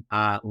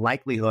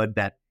likelihood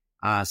that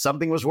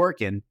something was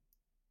working.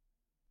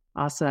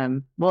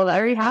 Awesome. Well,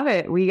 there you have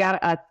it. We got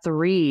a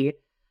 3.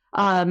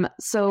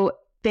 So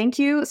thank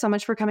you so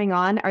much for coming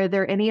on. Are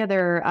there any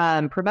other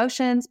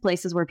promotions,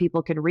 places where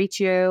people can reach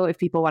you? If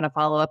people want to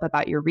follow up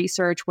about your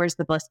research, where's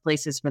the best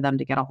places for them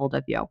to get a hold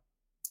of you?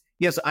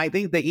 Yes, I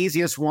think the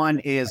easiest one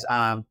is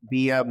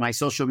via my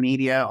social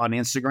media on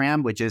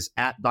Instagram, which is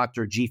at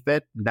Dr.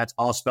 GFit. That's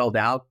all spelled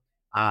out.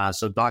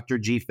 So Dr.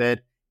 GFit.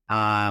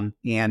 And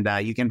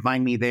you can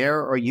find me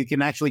there, or you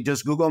can actually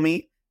just Google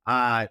me,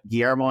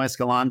 Guillermo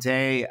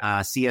Escalante,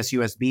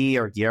 CSUSB,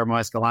 or Guillermo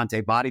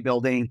Escalante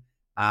Bodybuilding.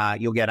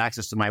 You'll get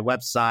access to my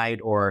website,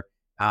 or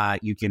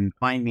you can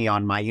find me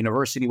on my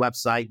university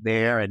website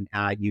there, and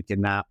you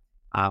can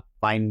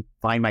find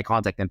my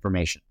contact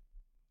information.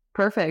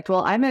 Perfect.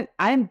 Well,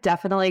 I'm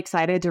definitely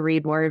excited to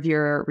read more of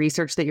your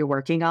research that you're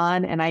working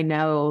on. And I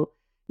know,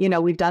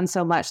 we've done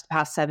so much the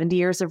past 70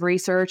 years of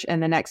research,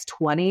 and the next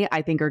 20,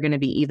 I think, are going to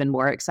be even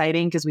more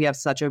exciting because we have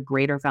such a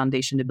greater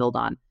foundation to build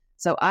on.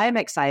 So I'm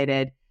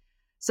excited.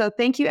 So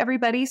thank you,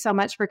 everybody, so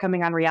much for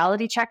coming on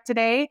Reality Check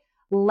today.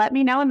 Let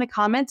me know in the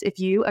comments if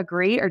you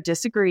agree or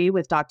disagree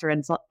with Dr.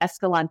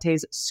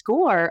 Escalante's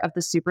score of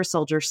the Super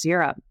Soldier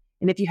Serum.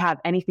 And if you have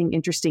anything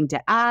interesting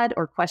to add,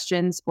 or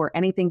questions, or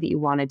anything that you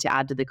wanted to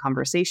add to the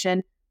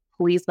conversation,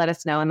 please let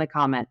us know in the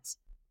comments.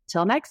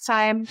 Till next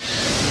time.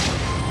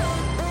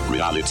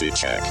 Reality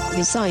Check.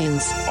 The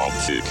science of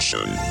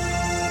fiction.